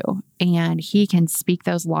bind you and he can speak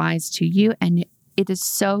those lies to you. And it is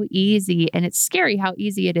so easy, and it's scary how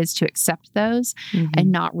easy it is to accept those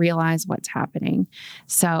and not realize what's happening.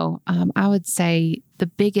 So I would say the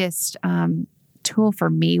biggest tool for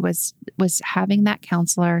me was having that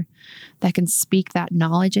counselor that can speak that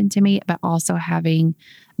knowledge into me, but also having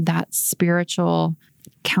that spiritual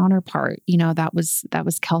counterpart. You know, that was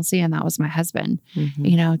Kelsi, and that was my husband.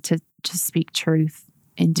 You know, to speak truth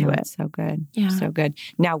into it. So good. Yeah. So good.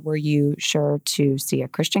 Now, were you sure to see a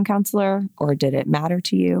Christian counselor, or did it matter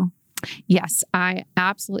to you? Yes, I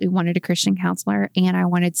absolutely wanted a Christian counselor, and I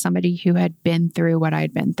wanted somebody who had been through what I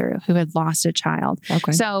had been through, who had lost a child.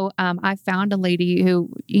 Okay. So I found a lady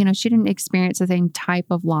who, you know, she didn't experience the same type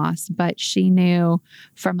of loss, but she knew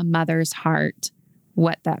from a mother's heart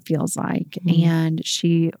what that feels like. And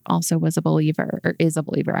she also was a believer, or is a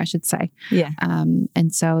believer, I should say. Yeah.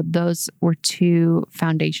 And so those were two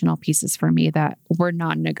foundational pieces for me that were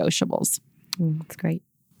non-negotiables. That's great.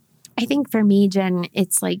 I think for me, Jen,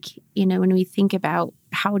 it's like, you know, when we think about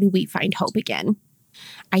how do we find hope again,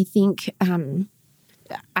 I think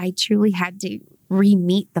I truly had to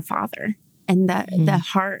re-meet the Father and the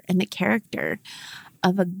heart and the character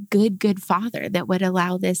of a good father that would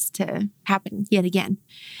allow this to happen yet again.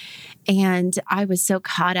 And I was so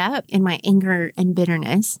caught up in my anger and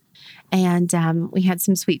bitterness. And we had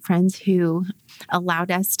some sweet friends who allowed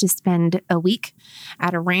us to spend a week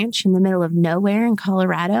at a ranch in the middle of nowhere in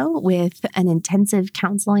Colorado with an intensive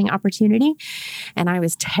counseling opportunity. And I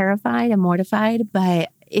was terrified and mortified, but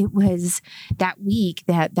it was that week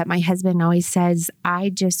that my husband always says, I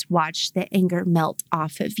just watched the anger melt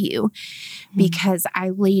off of you because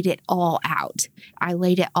I laid it all out. I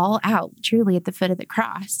laid it all out truly at the foot of the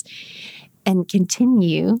cross, and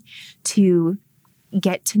continue to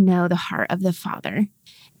get to know the heart of the Father.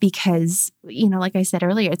 Because, you know, like I said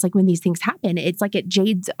earlier, it's like when these things happen, it's like it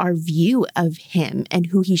jades our view of him and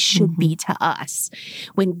who he should be to us.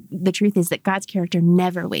 When the truth is that God's character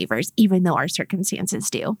never wavers, even though our circumstances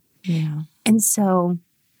do. Yeah. And so,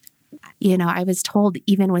 you know, I was told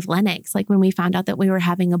even with Lennox, like when we found out that we were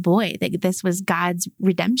having a boy, that this was God's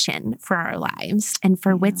redemption for our lives and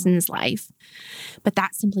for Whitson's life. But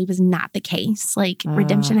that simply was not the case. Like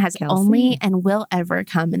redemption has Kelsi. only and will ever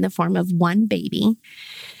come in the form of one baby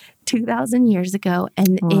 2,000 years ago.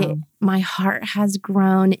 And my heart has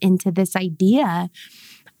grown into this idea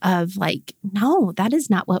of like, no, that is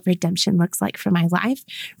not what redemption looks like for my life.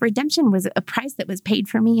 Redemption was a price that was paid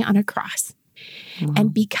for me on a cross.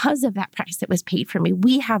 And because of that price that was paid for me,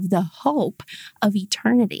 we have the hope of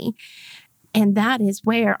eternity. And that is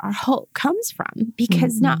where our hope comes from.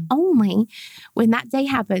 Because not only when that day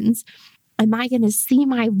happens, am I going to see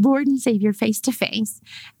my Lord and Savior face to face,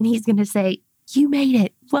 and he's going to say, you made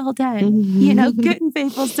it. Well done. You know, good and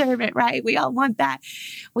faithful servant, right? We all want that.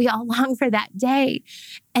 We all long for that day.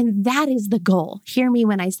 And that is the goal. Hear me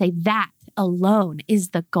when I say that alone is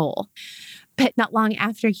the goal. But not long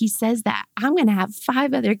after he says that, I'm going to have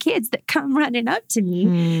 5 other kids that come running up to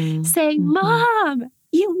me saying, Mom,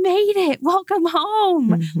 you made it. Welcome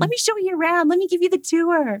home. Let me show you around. Let me give you the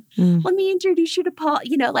tour. Let me introduce you to Paul.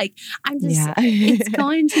 You know, like I'm just, it's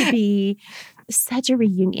going to be such a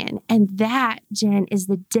reunion. And that, Jen, is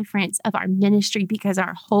the difference of our ministry, because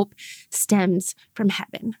our hope stems from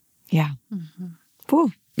heaven. Yeah.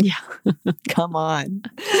 Whew. Yeah. Come on.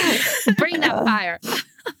 Bring that fire.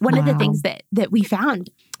 One of the things that we found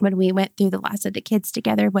when we went through the loss of the kids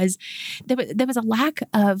together was there was a lack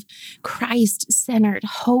of Christ-centered,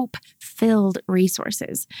 hope-filled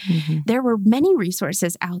resources. There were many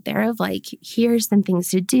resources out there of like, here's some things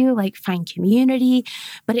to do, like find community,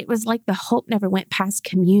 but it was like the hope never went past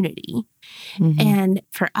community. And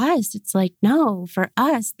for us, it's like, no, for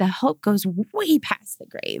us, the hope goes way past the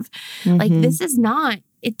grave. Like this is not,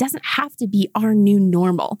 it doesn't have to be our new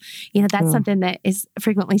normal. You know, that's something that is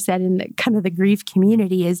frequently said in the kind of the grief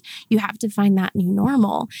community is you have to find that new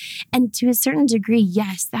normal. And to a certain degree,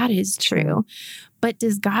 yes, that is true. But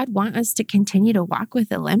does God want us to continue to walk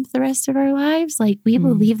with a limp the rest of our lives? Like we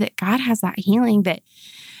believe that God has that healing that,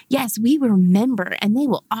 yes, we remember and they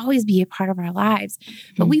will always be a part of our lives.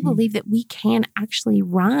 But we believe that we can actually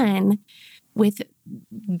run with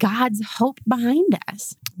God's hope behind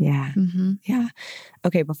us. Yeah. Yeah.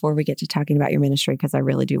 Okay. Before we get to talking about your ministry, because I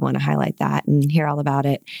really do want to highlight that and hear all about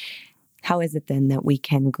it. How is it then that we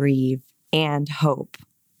can grieve and hope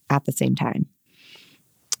at the same time?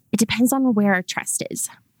 It depends on where our trust is.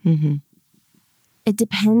 It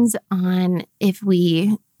depends on if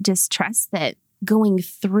we just trust that going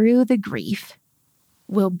through the grief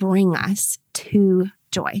will bring us to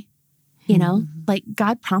joy. You know, like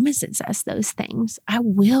God promises us those things. I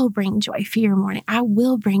will bring joy for your mourning. I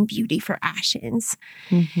will bring beauty for ashes.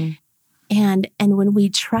 And when we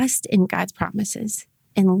trust in God's promises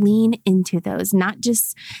and lean into those, not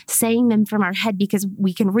just saying them from our head because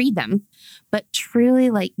we can read them, but truly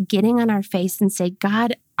like getting on our face and say,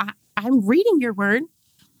 God, I'm reading your word.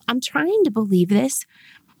 I'm trying to believe this.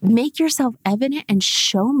 Make yourself evident and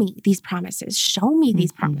show me these promises. Show me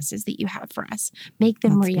these promises that you have for us. Make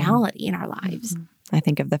them reality in our lives. I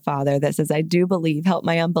think of the Father that says, I do believe, help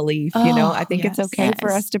my unbelief. You know, I think it's okay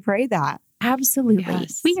for us to pray that. Absolutely.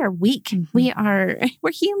 We are weak. We're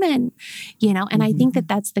human, you know, and I think that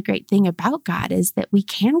that's the great thing about God is that we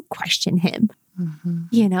can question him.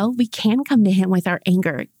 You know, we can come to him with our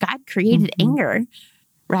anger. God created anger.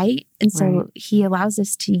 Right. And so he allows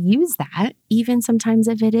us to use that, even sometimes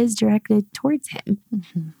if it is directed towards him.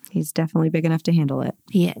 He's definitely big enough to handle it.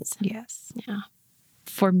 He is. Yes. Yeah.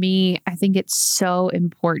 For me, I think it's so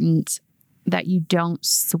important that you don't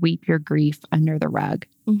sweep your grief under the rug.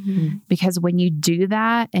 Because when you do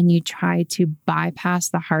that and you try to bypass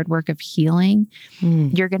the hard work of healing,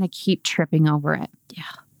 you're going to keep tripping over it. Yeah.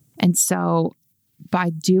 And so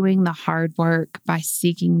by doing the hard work, by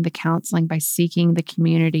seeking the counseling, by seeking the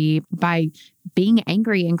community, by being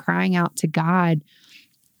angry and crying out to God,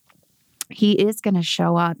 he is going to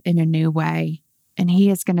show up in a new way. And he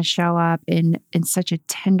is going to show up in such a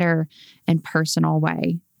tender and personal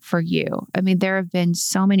way for you. I mean, there have been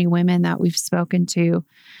so many women that we've spoken to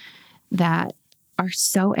that are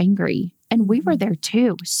so angry. And we were there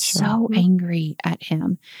too, so angry at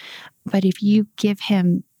him. But if you give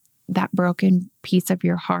him that broken piece of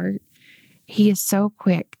your heart, he is so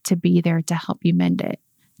quick to be there to help you mend it,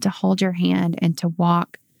 to hold your hand and to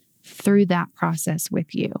walk through that process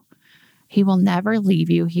with you. He will never leave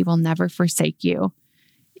you. He will never forsake you.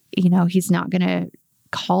 You know, he's not going to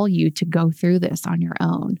call you to go through this on your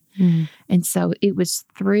own. And so it was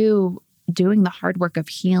through doing the hard work of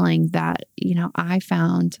healing that, you know, I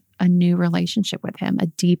found a new relationship with him, a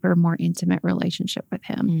deeper, more intimate relationship with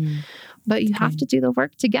him. But you have to do the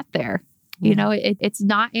work to get there. You know, it's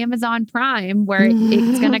not Amazon Prime where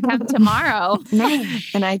it's going to come tomorrow.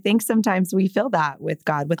 And I think sometimes we feel that with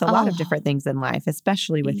God, with a lot of different things in life,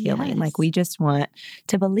 especially with healing. Like we just want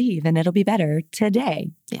to believe and it'll be better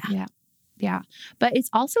today. Yeah. But it's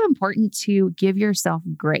also important to give yourself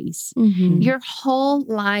grace. Your whole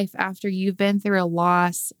life after you've been through a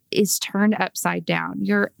loss is turned upside down.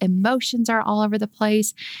 Your emotions are all over the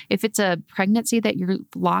place. If it's a pregnancy that you're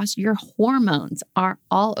lost, your hormones are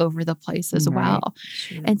all over the place as well.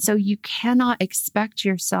 And so you cannot expect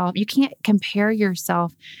yourself, you can't compare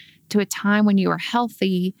yourself to a time when you were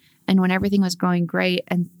healthy and when everything was going great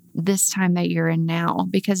and this time that you're in now,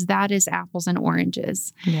 because that is apples and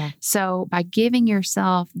oranges. So by giving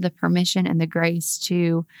yourself the permission and the grace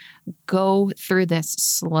to go through this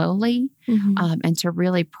slowly and to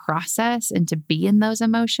really process and to be in those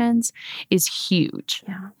emotions is huge.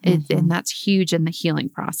 And that's huge in the healing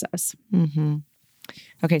process.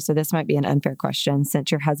 Okay, so this might be an unfair question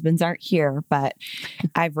since your husbands aren't here, but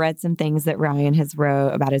I've read some things that Ryan has wrote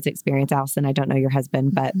about his experience. Alyson, I don't know your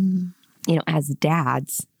husband, but you know, as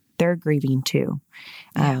dads, they're grieving too.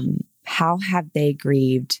 How have they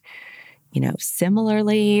grieved, you know,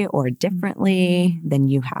 similarly or differently than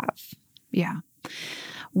you have? Yeah.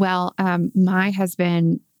 Well, my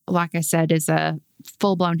husband, like I said, is a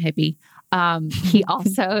full-blown hippie. He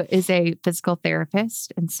also is a physical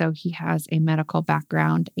therapist. And so he has a medical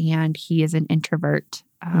background and he is an introvert.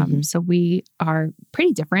 So we are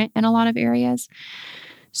pretty different in a lot of areas.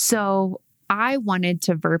 So I wanted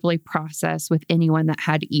to verbally process with anyone that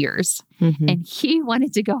had ears. And he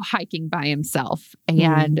wanted to go hiking by himself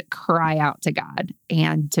and cry out to God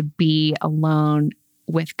and to be alone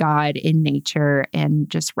with God in nature and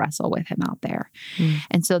just wrestle with him out there.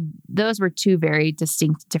 And so those were two very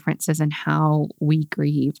distinct differences in how we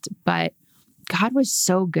grieved. But God was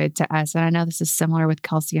so good to us. And I know this is similar with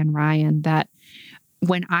Kelsi and Ryan, that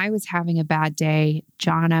when I was having a bad day,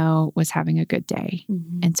 Jono was having a good day.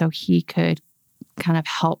 And so he could kind of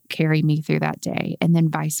help carry me through that day, and then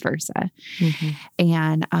vice versa.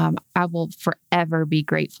 And I will forever be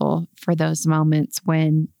grateful for those moments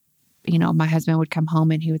when, you know, my husband would come home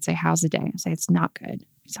and he would say, "How's the day?" I'd say, "It's not good."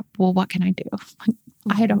 He's like, "Well, what can I do?"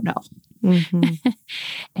 I don't know.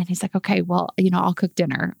 And he's like, "Okay, well, you know, I'll cook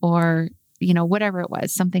dinner," or, you know, whatever it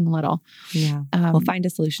was, something little. We'll find a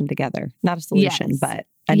solution together. Not a solution, but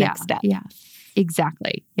a next step.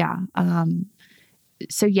 Exactly.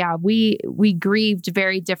 So we grieved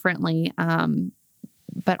very differently,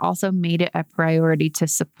 but also made it a priority to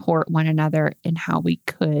support one another in how we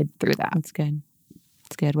could through that. That's good.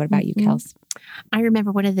 That's good. What about you, Kels? I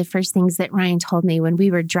remember one of the first things that Ryan told me when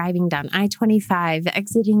we were driving down I-25,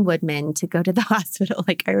 exiting Woodman to go to the hospital.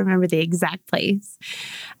 Like, I remember the exact place.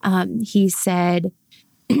 He said,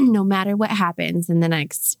 "No matter what happens in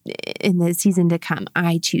the season to come,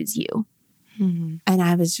 I choose you." And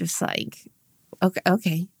I was just like,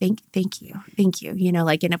 okay, thank you. You know,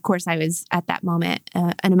 like, and of course I was at that moment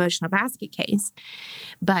an emotional basket case,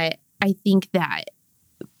 but I think that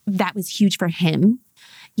was huge for him,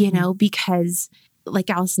 you know, because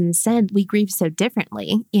like Alyson said, we grieve so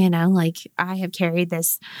differently, you know, like I have carried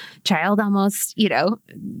this child almost,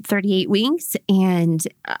 38 weeks. And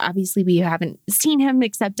obviously we haven't seen him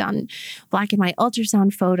except on black and white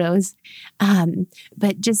ultrasound photos.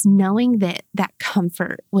 But just knowing that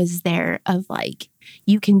comfort was there of like,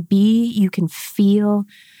 you can be, you can feel,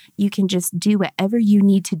 you can just do whatever you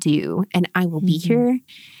need to do. And I will be here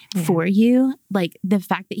for you. Like the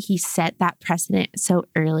fact that he set that precedent so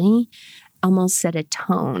early almost set a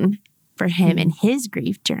tone for him in his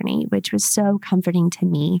grief journey, which was so comforting to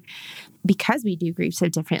me because we do grieve so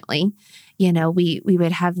differently. You know, we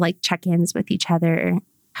would have like check-ins with each other.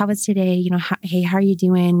 How was today? You know, hey, how are you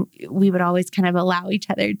doing? We would always kind of allow each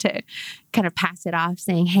other to kind of pass it off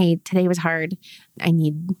saying, hey, today was hard. I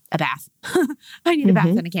need a bath. I need a bath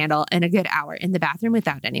and a candle and a good hour in the bathroom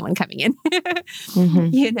without anyone coming in,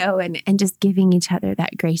 you know, and just giving each other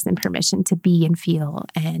that grace and permission to be and feel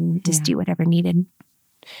and just do whatever needed.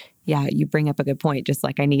 Yeah, you bring up a good point. Just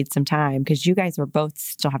like I need some time because you guys were both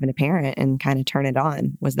still having a parent and kind of turn it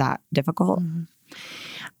on. Was that difficult?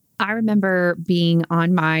 I remember being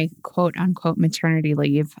on my quote unquote maternity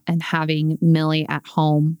leave and having Millie at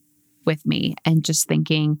home with me and just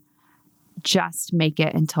thinking, just make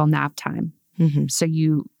it until nap time. So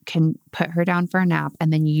you can put her down for a nap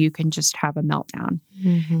and then you can just have a meltdown.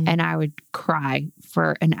 And I would cry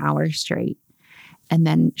for an hour straight. And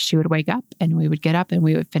then she would wake up and we would get up and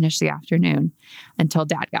we would finish the afternoon until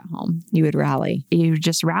Dad got home. You would rally. You would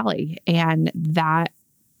just rally. And that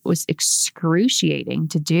was excruciating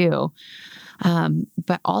to do.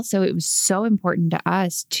 But also it was so important to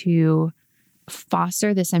us to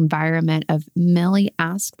foster this environment of Millie,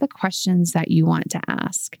 ask the questions that you want to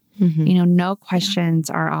ask. You know, no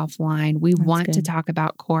questions are offline. We want to talk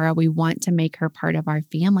about Cora. We want to make her part of our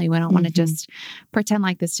family. We don't want to just pretend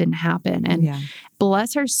like this didn't happen. And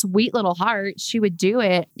bless her sweet little heart, she would do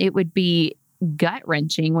it. It would be gut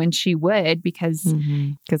wrenching when she would because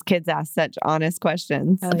kids ask such honest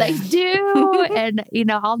questions. They do. And, you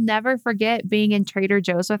know, I'll never forget being in Trader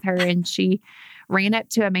Joe's with her and she ran up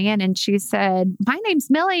to a man and she said, "My name's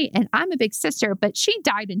Millie and I'm a big sister, but she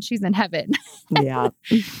died and she's in heaven."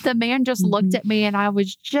 The man just looked at me and I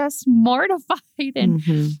was just mortified. And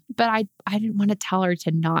but I didn't want to tell her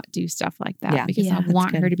to not do stuff like that because I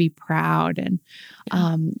want her to be proud. And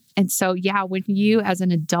so, when you as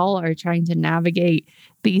an adult are trying to navigate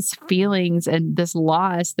these feelings and this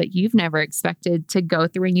loss that you've never expected to go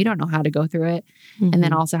through and you don't know how to go through it. And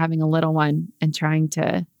then also having a little one and trying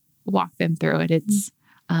to walk them through it. It's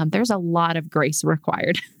there's a lot of grace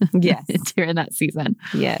required during that season.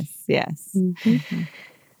 Yes.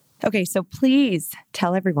 Okay, so please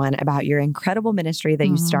tell everyone about your incredible ministry that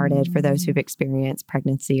you started for those who've experienced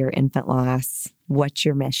pregnancy or infant loss. What's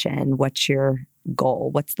your mission? What's your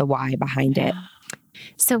goal? What's the why behind it?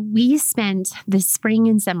 So we spent the spring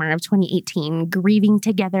and summer of 2018 grieving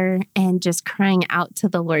together and just crying out to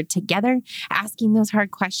the Lord together, asking those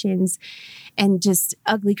hard questions and just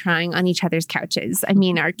ugly crying on each other's couches. I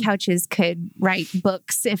mean, our couches could write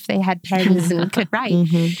books if they had pens and could write.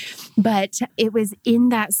 But it was in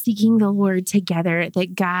that seeking the Lord together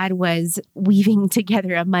that God was weaving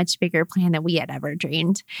together a much bigger plan than we had ever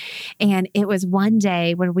dreamed. And it was one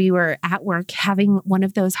day when we were at work having one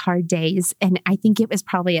of those hard days. And I think it was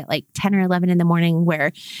probably at like 10 or 11 in the morning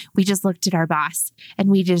where we just looked at our boss and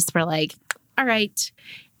we just were like, all right,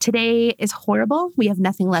 today is horrible. We have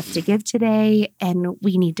nothing left to give today and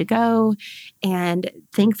we need to go. And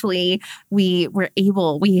thankfully we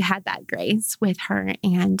had that grace with her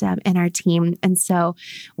and our team. And so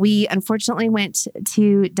we unfortunately went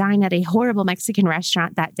to dine at a horrible Mexican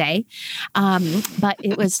restaurant that day. But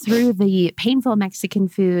it was through the painful Mexican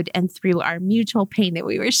food and through our mutual pain that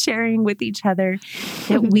we were sharing with each other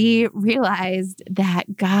that we realized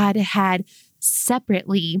that God had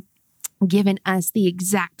separately given us the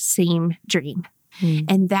exact same dream.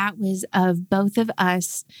 And that was of both of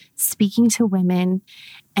us speaking to women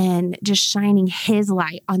and just shining his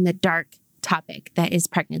light on the dark topic that is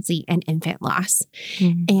pregnancy and infant loss.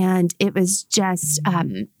 And it was just,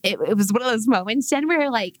 it was one of those moments, Jen, where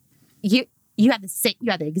you're like, you had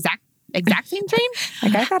the exact same dream?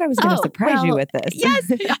 Like, I thought I was going to surprise you with this. Yes.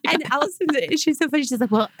 And Alyson, she's so funny. She's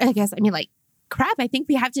like, well, I guess, crap, I think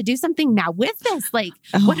we have to do something now with this. Like,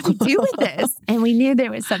 what do we do with this? And we knew there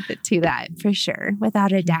was something to that for sure,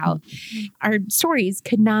 without a doubt. Our stories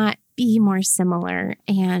could not be more similar,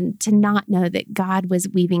 and to not know that God was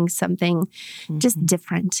weaving something just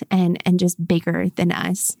different and just bigger than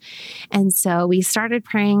us. And so we started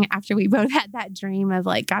praying after we both had that dream of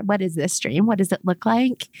like, God, what is this dream? What does it look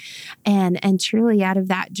like? And truly out of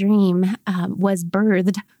that dream was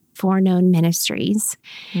birthed Foreknown Ministries.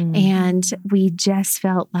 And we just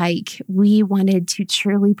felt like we wanted to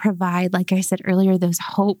truly provide, like I said earlier, those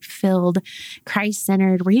hope-filled,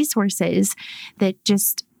 Christ-centered resources that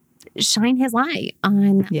just shine his light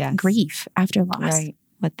on grief after loss. Right.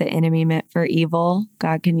 What the enemy meant for evil,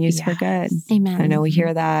 God can use for good. Amen. I know we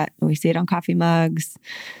hear that and we see it on coffee mugs,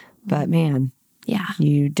 but man,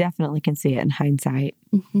 you definitely can see it in hindsight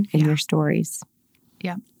in your stories.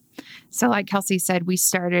 Yeah. So like Kelsi said, we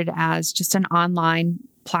started as just an online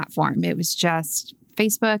platform. It was just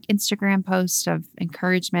Facebook, Instagram posts of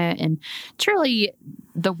encouragement and truly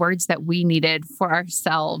the words that we needed for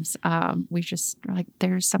ourselves. We just were like,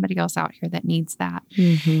 there's somebody else out here that needs that.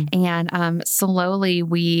 And slowly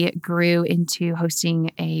we grew into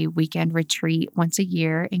hosting a weekend retreat once a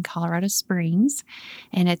year in Colorado Springs.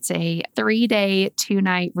 And it's a 3-day,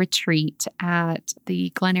 2-night retreat at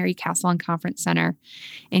the Glen Eyrie Castle and Conference Center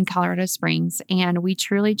in Colorado Springs. And we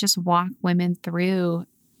truly just walk women through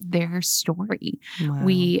their story. Wow.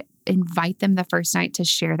 We invite them the first night to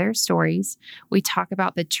share their stories. We talk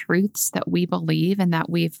about the truths that we believe and that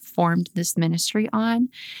we've formed this ministry on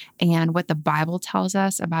and what the Bible tells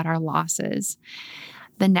us about our losses.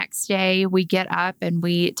 The next day we get up and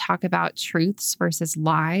we talk about truths versus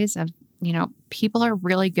lies of, people are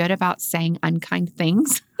really good about saying unkind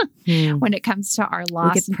things when it comes to our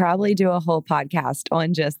loss. We could probably do a whole podcast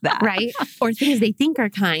on just that. Right? Or things they think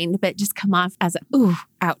are kind, but just come off as ooh,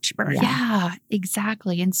 ouch, burn. Yeah,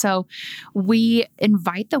 exactly. And so we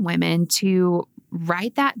invite the women to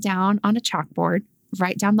write that down on a chalkboard,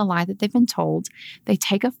 write down the lie that they've been told. They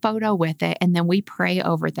take a photo with it, and then we pray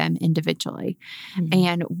over them individually.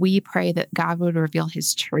 And we pray that God would reveal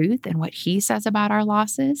his truth and what he says about our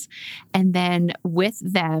losses. And then with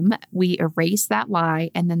them, we erase that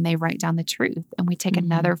lie, and then they write down the truth, and we take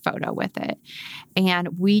another photo with it.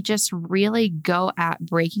 And we just really go at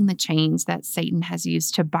breaking the chains that Satan has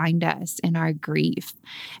used to bind us in our grief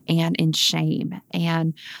and in shame.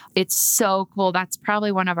 And it's so cool. That's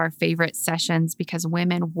probably one of our favorite sessions because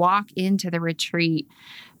women walk into the retreat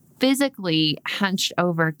physically hunched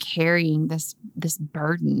over carrying this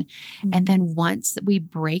burden. And then once we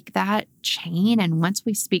break that chain and once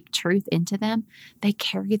we speak truth into them, they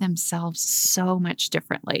carry themselves so much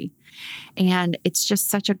differently. And it's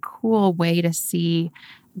just such a cool way to see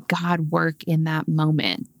God work in that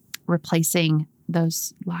moment, replacing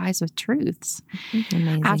those lies with truths.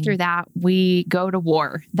 Amazing. After that, we go to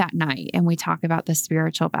war that night and we talk about the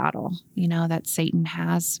spiritual battle, that Satan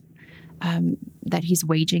has, that he's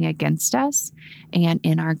waging against us and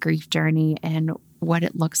in our grief journey and what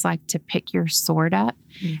it looks like to pick your sword up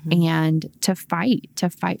and to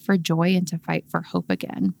fight for joy and to fight for hope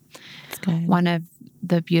again. That's good. One of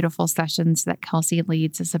the beautiful sessions that Kelsi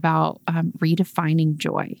leads is about redefining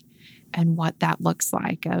joy. and what that looks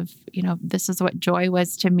like of, this is what joy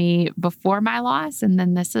was to me before my loss. And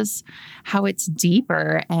then this is how it's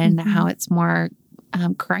deeper and how it's more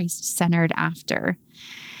Christ-centered after.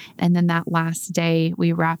 And then that last day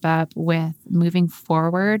we wrap up with moving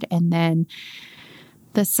forward. And then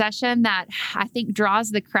the session that I think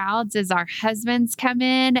draws the crowds is our husbands come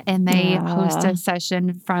in and they host a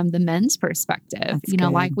session from the men's perspective. That's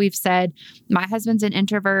good. Like we've said, my husband's an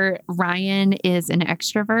introvert, Ryan is an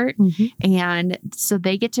extrovert. And so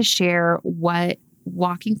they get to share what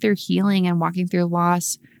walking through healing and walking through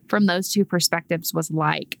loss from those two perspectives was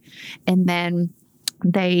like. And then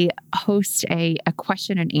they host a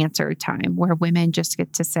question and answer time where women just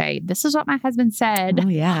get to say, this is what my husband said. Oh,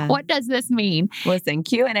 yeah. What does this mean? Listen,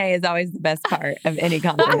 Q&A is always the best part of any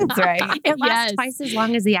conference, right? It lasts twice as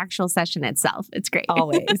long as the actual session itself. It's great.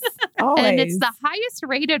 Always. Always. And it's the highest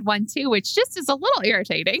rated one too, which just is a little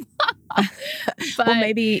irritating. Well,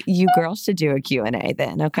 maybe you girls should do a Q&A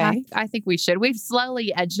then, okay? I think we should. We've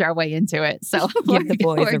slowly edged our way into it. So give the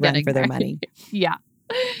boys a run getting for their there. money. Yeah.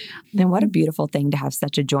 And what a beautiful thing to have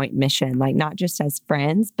such a joint mission, like not just as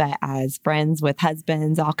friends, but as friends with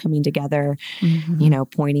husbands all coming together,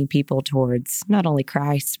 pointing people towards not only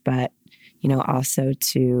Christ, but, also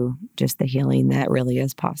to just the healing that really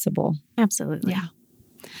is possible. Absolutely. Yeah.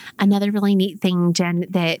 Another really neat thing, Jen,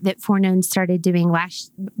 that Forenoon started doing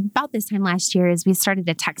about this time last year is we started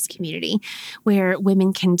a text community where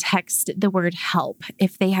women can text the word help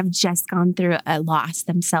if they have just gone through a loss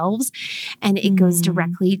themselves. And it goes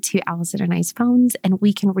directly to Alyson and I's phones, and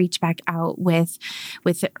we can reach back out with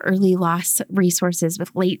early loss resources,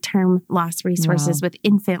 with late term loss resources, with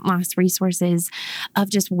infant loss resources of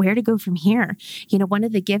just where to go from here. One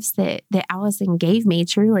of the gifts that Alyson gave me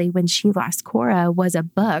truly when she lost Cora was a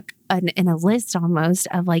book and a list almost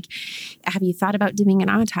of like, have you thought about doing an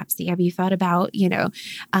autopsy? Have you thought about,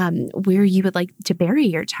 where you would like to bury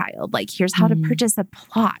your child? Like, here's how to purchase a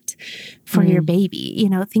plot for your baby,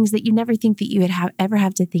 things that you never think that you would ever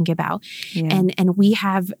have to think about. Yeah. And we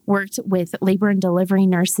have worked with labor and delivery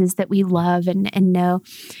nurses that we love and know,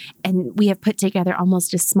 and we have put together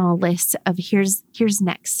almost a small list of here's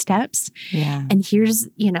next steps. Yeah. And here's,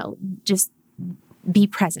 just be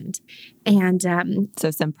present. And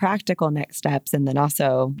so some practical next steps, and then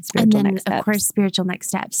also spiritual next steps. Of course, spiritual next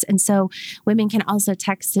steps. And so women can also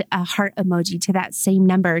text a heart emoji to that same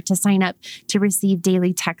number to sign up to receive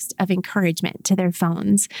daily text of encouragement to their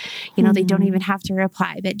phones. They don't even have to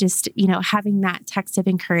reply, but just, having that text of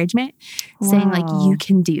encouragement saying like, you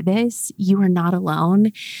can do this, you are not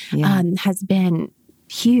alone, has been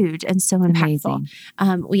huge and so impactful.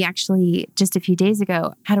 We actually, just a few days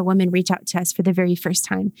ago, had a woman reach out to us for the very first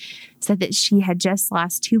time, said that she had just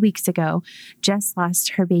lost 2 weeks ago,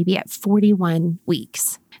 lost her baby at 41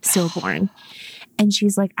 weeks, stillborn. And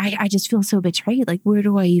she's like, I just feel so betrayed. Like, where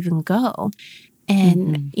do I even go?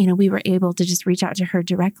 And, we were able to just reach out to her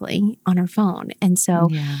directly on her phone. And so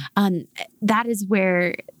that is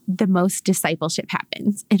where the most discipleship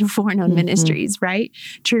happens in Forenoon Ministries, right?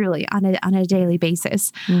 Truly on a daily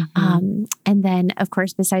basis. And then, of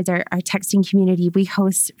course, besides our texting community, we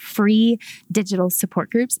host free digital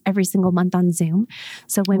support groups every single month on Zoom.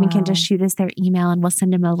 So women can just shoot us their email and we'll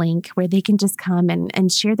send them a link where they can just come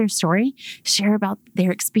and share their story, share about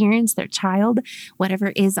their experience, their child,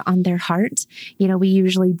 whatever is on their heart. We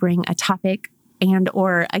usually bring a topic and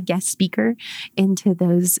or a guest speaker into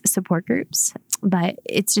those support groups. But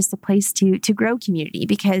it's just a place to grow community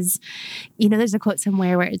because, there's a quote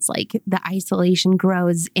somewhere where it's like the isolation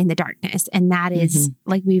grows in the darkness. And that is,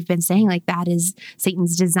 like we've been saying, like that is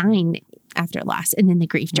Satan's design after loss and then the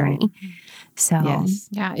grief journey. So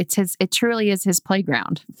it truly is his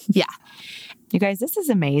playground. Yeah. You guys, this is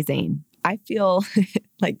amazing. I feel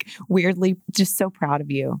like weirdly just so proud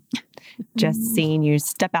of you. Just seeing you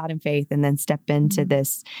step out in faith and then step into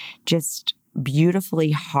this just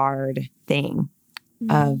beautifully hard thing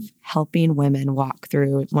of helping women walk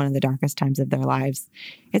through one of the darkest times of their lives.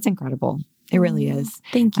 It's incredible. It really is.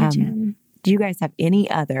 Thank you, Jen. Do you guys have any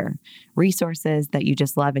other resources that you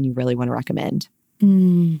just love and you really want to recommend?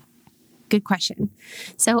 Good question.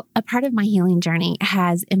 So a part of my healing journey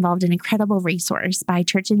has involved an incredible resource by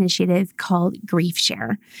church initiative called Grief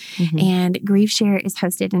Share. And Grief Share is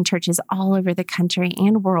hosted in churches all over the country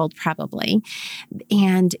and world probably.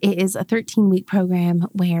 And it is a 13-week program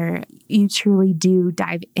where you truly do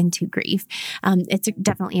dive into grief. It's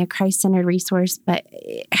definitely a Christ-centered resource, but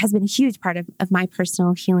it has been a huge part of my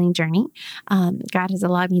personal healing journey. God has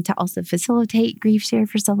allowed me to also facilitate Grief Share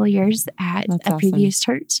for several years at a previous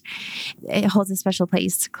church. it holds a special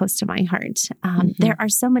place close to my heart. There are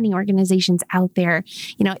so many organizations out there.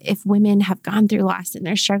 If women have gone through loss and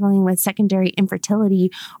they're struggling with secondary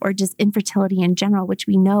infertility or just infertility in general, which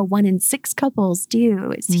we know 1 in 6 couples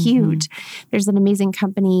do, it's huge. There's an amazing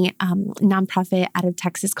company, nonprofit out of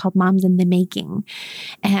Texas called Moms in the Making,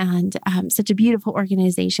 and such a beautiful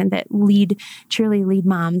organization that truly lead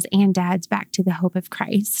moms and dads back to the hope of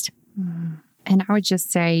Christ. And I would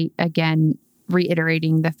just say, again,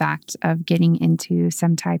 reiterating the fact of getting into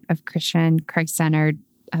some type of Christian, Christ-centered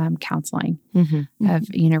counseling, of,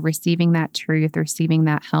 receiving that truth, receiving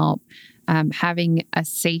that help, having a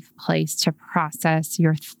safe place to process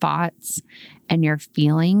your thoughts and your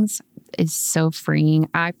feelings is so freeing.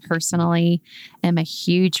 I personally am a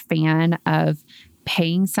huge fan of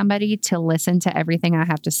paying somebody to listen to everything I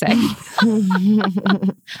have to say.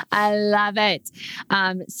 I love it.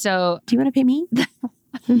 So do you want to pay me?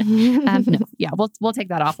 No. Yeah, we'll take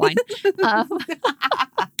that offline.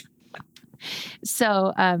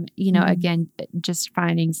 So, again, just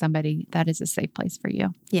finding somebody that is a safe place for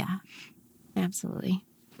you. Yeah, absolutely.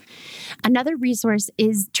 Another resource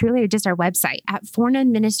is truly just our website at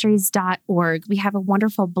fornonministries.org. We have a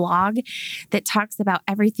wonderful blog that talks about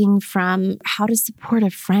everything from how to support a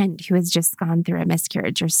friend who has just gone through a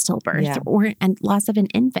miscarriage or stillbirth and loss of an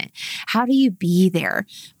infant. How do you be there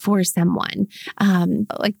for someone?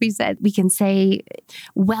 Like we said, we can say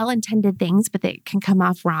well-intended things, but they can come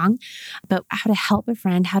off wrong. But how to help a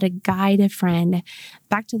friend, how to guide a friend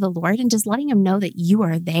back to the Lord, and just letting them know that you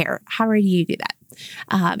are there. How do you do that?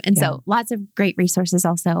 So lots of great resources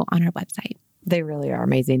also on our website. They really are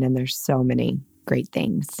amazing. And there's so many great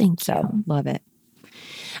things. So love it.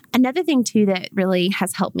 Another thing too that really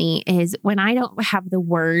has helped me is when I don't have the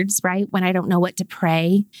words, right? When I don't know what to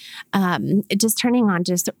pray, just turning on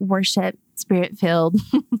just worship, spirit-filled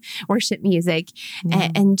worship music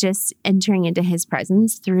and just entering into his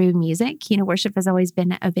presence through music. Worship has always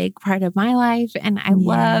been a big part of my life. And I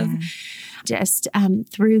love just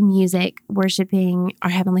through music, worshiping our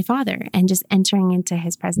Heavenly Father and just entering into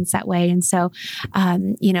his presence that way. And so,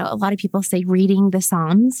 a lot of people say reading the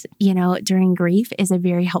Psalms, during grief is a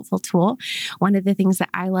very helpful tool. One of the things that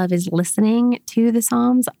I love is listening to the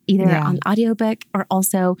Psalms, either on audiobook or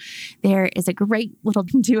also there is a great little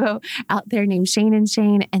duo out there named Shane and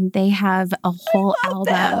Shane, and they have a whole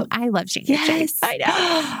album. I love Shane and Shane. I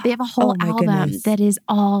know. They have a whole album that is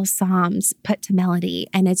all Psalms put to melody,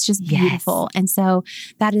 and it's just beautiful. And so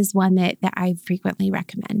that is one that I frequently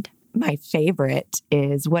recommend. My favorite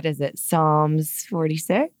is, Psalms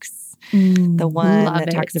 46? The one that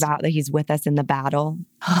talks about that he's with us in the battle.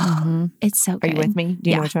 It's so good. Are you with me? Do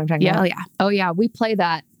you know which one I'm talking about? Oh, yeah. We play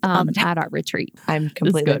that at our retreat. I'm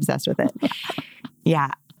completely obsessed with it.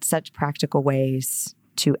 Such practical ways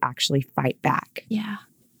to actually fight back. Yeah.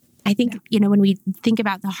 I think, when we think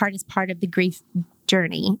about the hardest part of the grief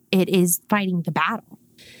journey, it is fighting the battle.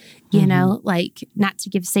 Not to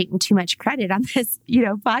give Satan too much credit on this,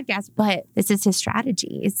 podcast, but this is his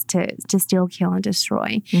strategy, is to steal, kill, and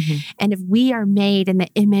destroy. And if we are made in the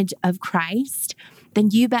image of Christ, then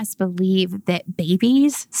you best believe that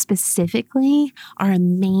babies specifically are a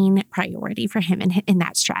main priority for him in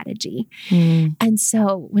that strategy. And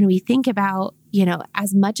so when we think about,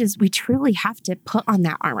 as much as we truly have to put on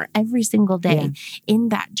that armor every single day in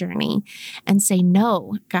that journey and say,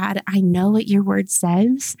 no, God, I know what your word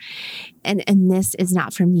says. And this is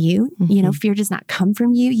not from you. Fear does not come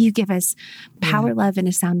from you. You give us power, love, and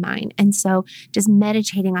a sound mind. And so just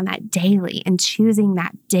meditating on that daily and choosing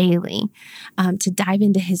that daily to dive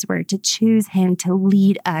into his word, to choose him to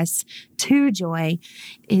lead us to joy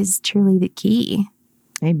is truly the key.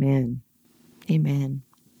 Amen. Amen.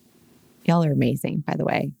 Y'all are amazing, by the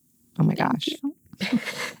way. Oh my gosh.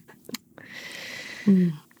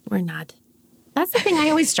 We're not. That's the thing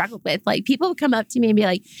I always struggled with. Like, people would come up to me and be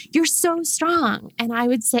like, "You're so strong." And I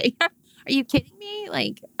would say, "Are you kidding me?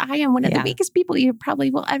 Like, I am one of the weakest people you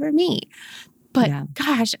probably will ever meet." But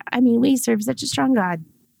gosh, we serve such a strong God.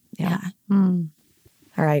 Yeah.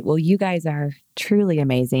 All right. Well, you guys are truly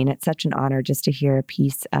amazing. It's such an honor just to hear a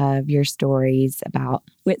piece of your stories about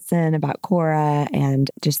Whitson, about Cora,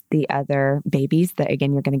 and just the other babies that,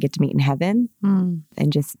 again, you're going to get to meet in heaven.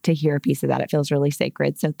 And just to hear a piece of that, it feels really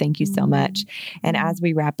sacred. So thank you so much. And as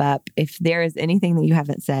we wrap up, if there is anything that you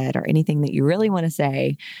haven't said or anything that you really want to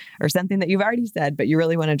say or something that you've already said, but you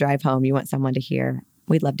really want to drive home, you want someone to hear,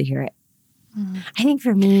 we'd love to hear it. I think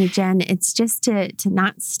for me, Jen, it's just to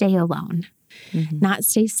not stay alone. Not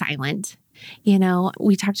stay silent,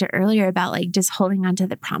 We talked earlier about like just holding on to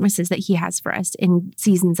the promises that he has for us in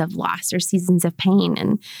seasons of loss or seasons of pain.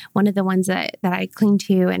 And one of the ones that I cling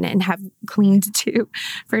to and have clinged to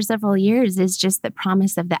for several years is just the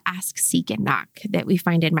promise of the ask, seek, and knock that we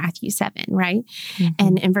find in Matthew 7, right? Mm-hmm.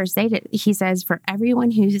 And in verse 8, he says, for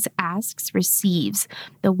everyone who asks receives,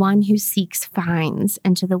 the one who seeks finds,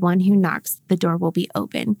 and to the one who knocks, the door will be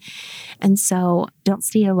open. And so don't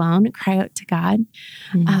stay alone, cry out to God,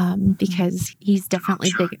 because he's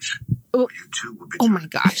definitely big. Oh my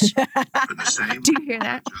gosh. Do you hear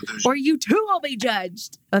that? Or you too will be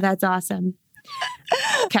judged. Oh, that's awesome.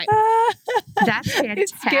 Okay. That's fantastic. It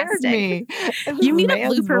scared me. You need a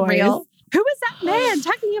blooper reel. Who is that man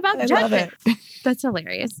talking about judgment? Love it. That's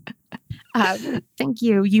hilarious. Thank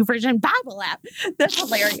you, YouVersion Bible app. That's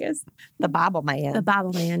hilarious. The Bible man. The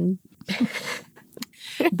Bible man.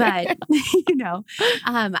 But,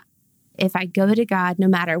 if I go to God, no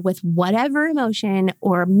matter with whatever emotion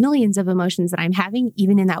or millions of emotions that I'm having,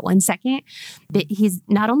 even in that 1 second, that he's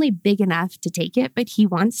not only big enough to take it, but he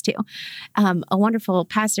wants to. A wonderful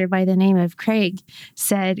pastor by the name of Craig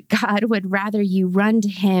said, God would rather you run to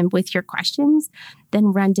him with your questions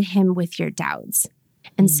than run to him with your doubts.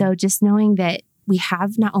 And so just knowing that we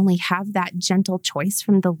not only have that gentle choice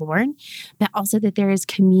from the Lord, but also that there is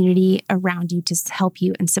community around you to help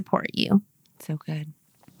you and support you. So good.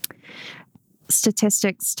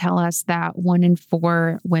 Statistics tell us that 1 in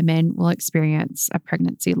 4 women will experience a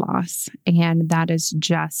pregnancy loss, and that is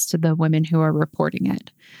just the women who are reporting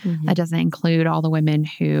it. Mm-hmm. That doesn't include all the women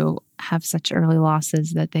who have such early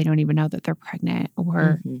losses that they don't even know that they're pregnant,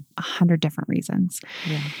 or 100 different reasons.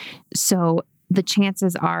 Yeah. So the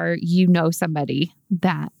chances are somebody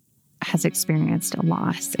that has experienced a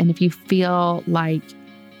loss. And if you feel like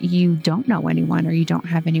you don't know anyone or you don't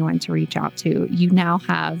have anyone to reach out to, you now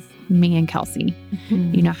have me and Kelsi.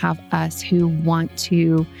 Mm-hmm. You now have us who want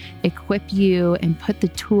to equip you and put the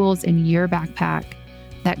tools in your backpack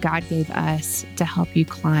that God gave us to help you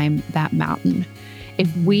climb that mountain.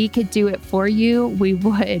 If we could do it for you, we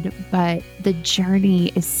would, but the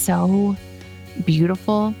journey is so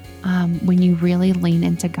beautiful when you really lean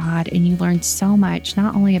into God and you learn so much,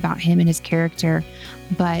 not only about him and his character,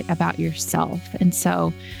 but about yourself. And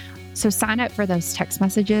so sign up for those text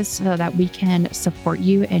messages so that we can support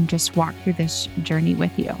you and just walk through this journey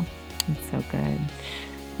with you. That's so good.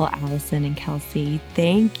 Well, Alyson and Kelsi,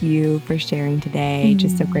 thank you for sharing today.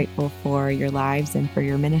 Just so grateful for your lives and for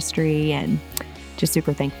your ministry, and just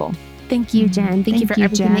super thankful. Thank you, Jen. Thank you for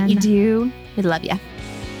everything Jen. That you do. We love you.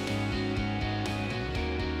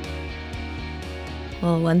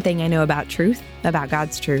 Well, one thing I know about truth, about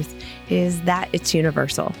God's truth, is that it's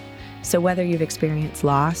universal. So whether you've experienced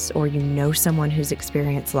loss or you know someone who's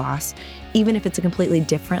experienced loss, even if it's a completely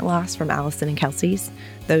different loss from Alyson and Kelsi's,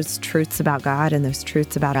 those truths about God and those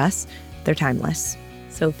truths about us, they're timeless.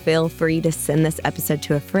 So feel free to send this episode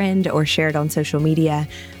to a friend or share it on social media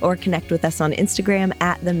or connect with us on Instagram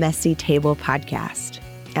at The Messy Table Podcast.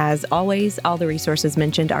 As always, all the resources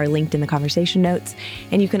mentioned are linked in the conversation notes,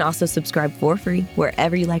 and you can also subscribe for free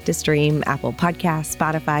wherever you like to stream: Apple Podcasts,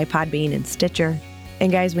 Spotify, Podbean, and Stitcher. And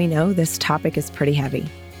guys, we know this topic is pretty heavy,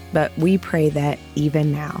 but we pray that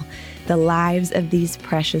even now, the lives of these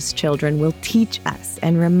precious children will teach us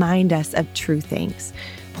and remind us of true things,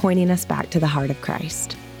 pointing us back to the heart of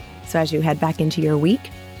Christ. So as you head back into your week,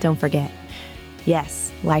 don't forget, yes,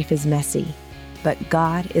 life is messy, but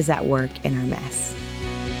God is at work in our mess.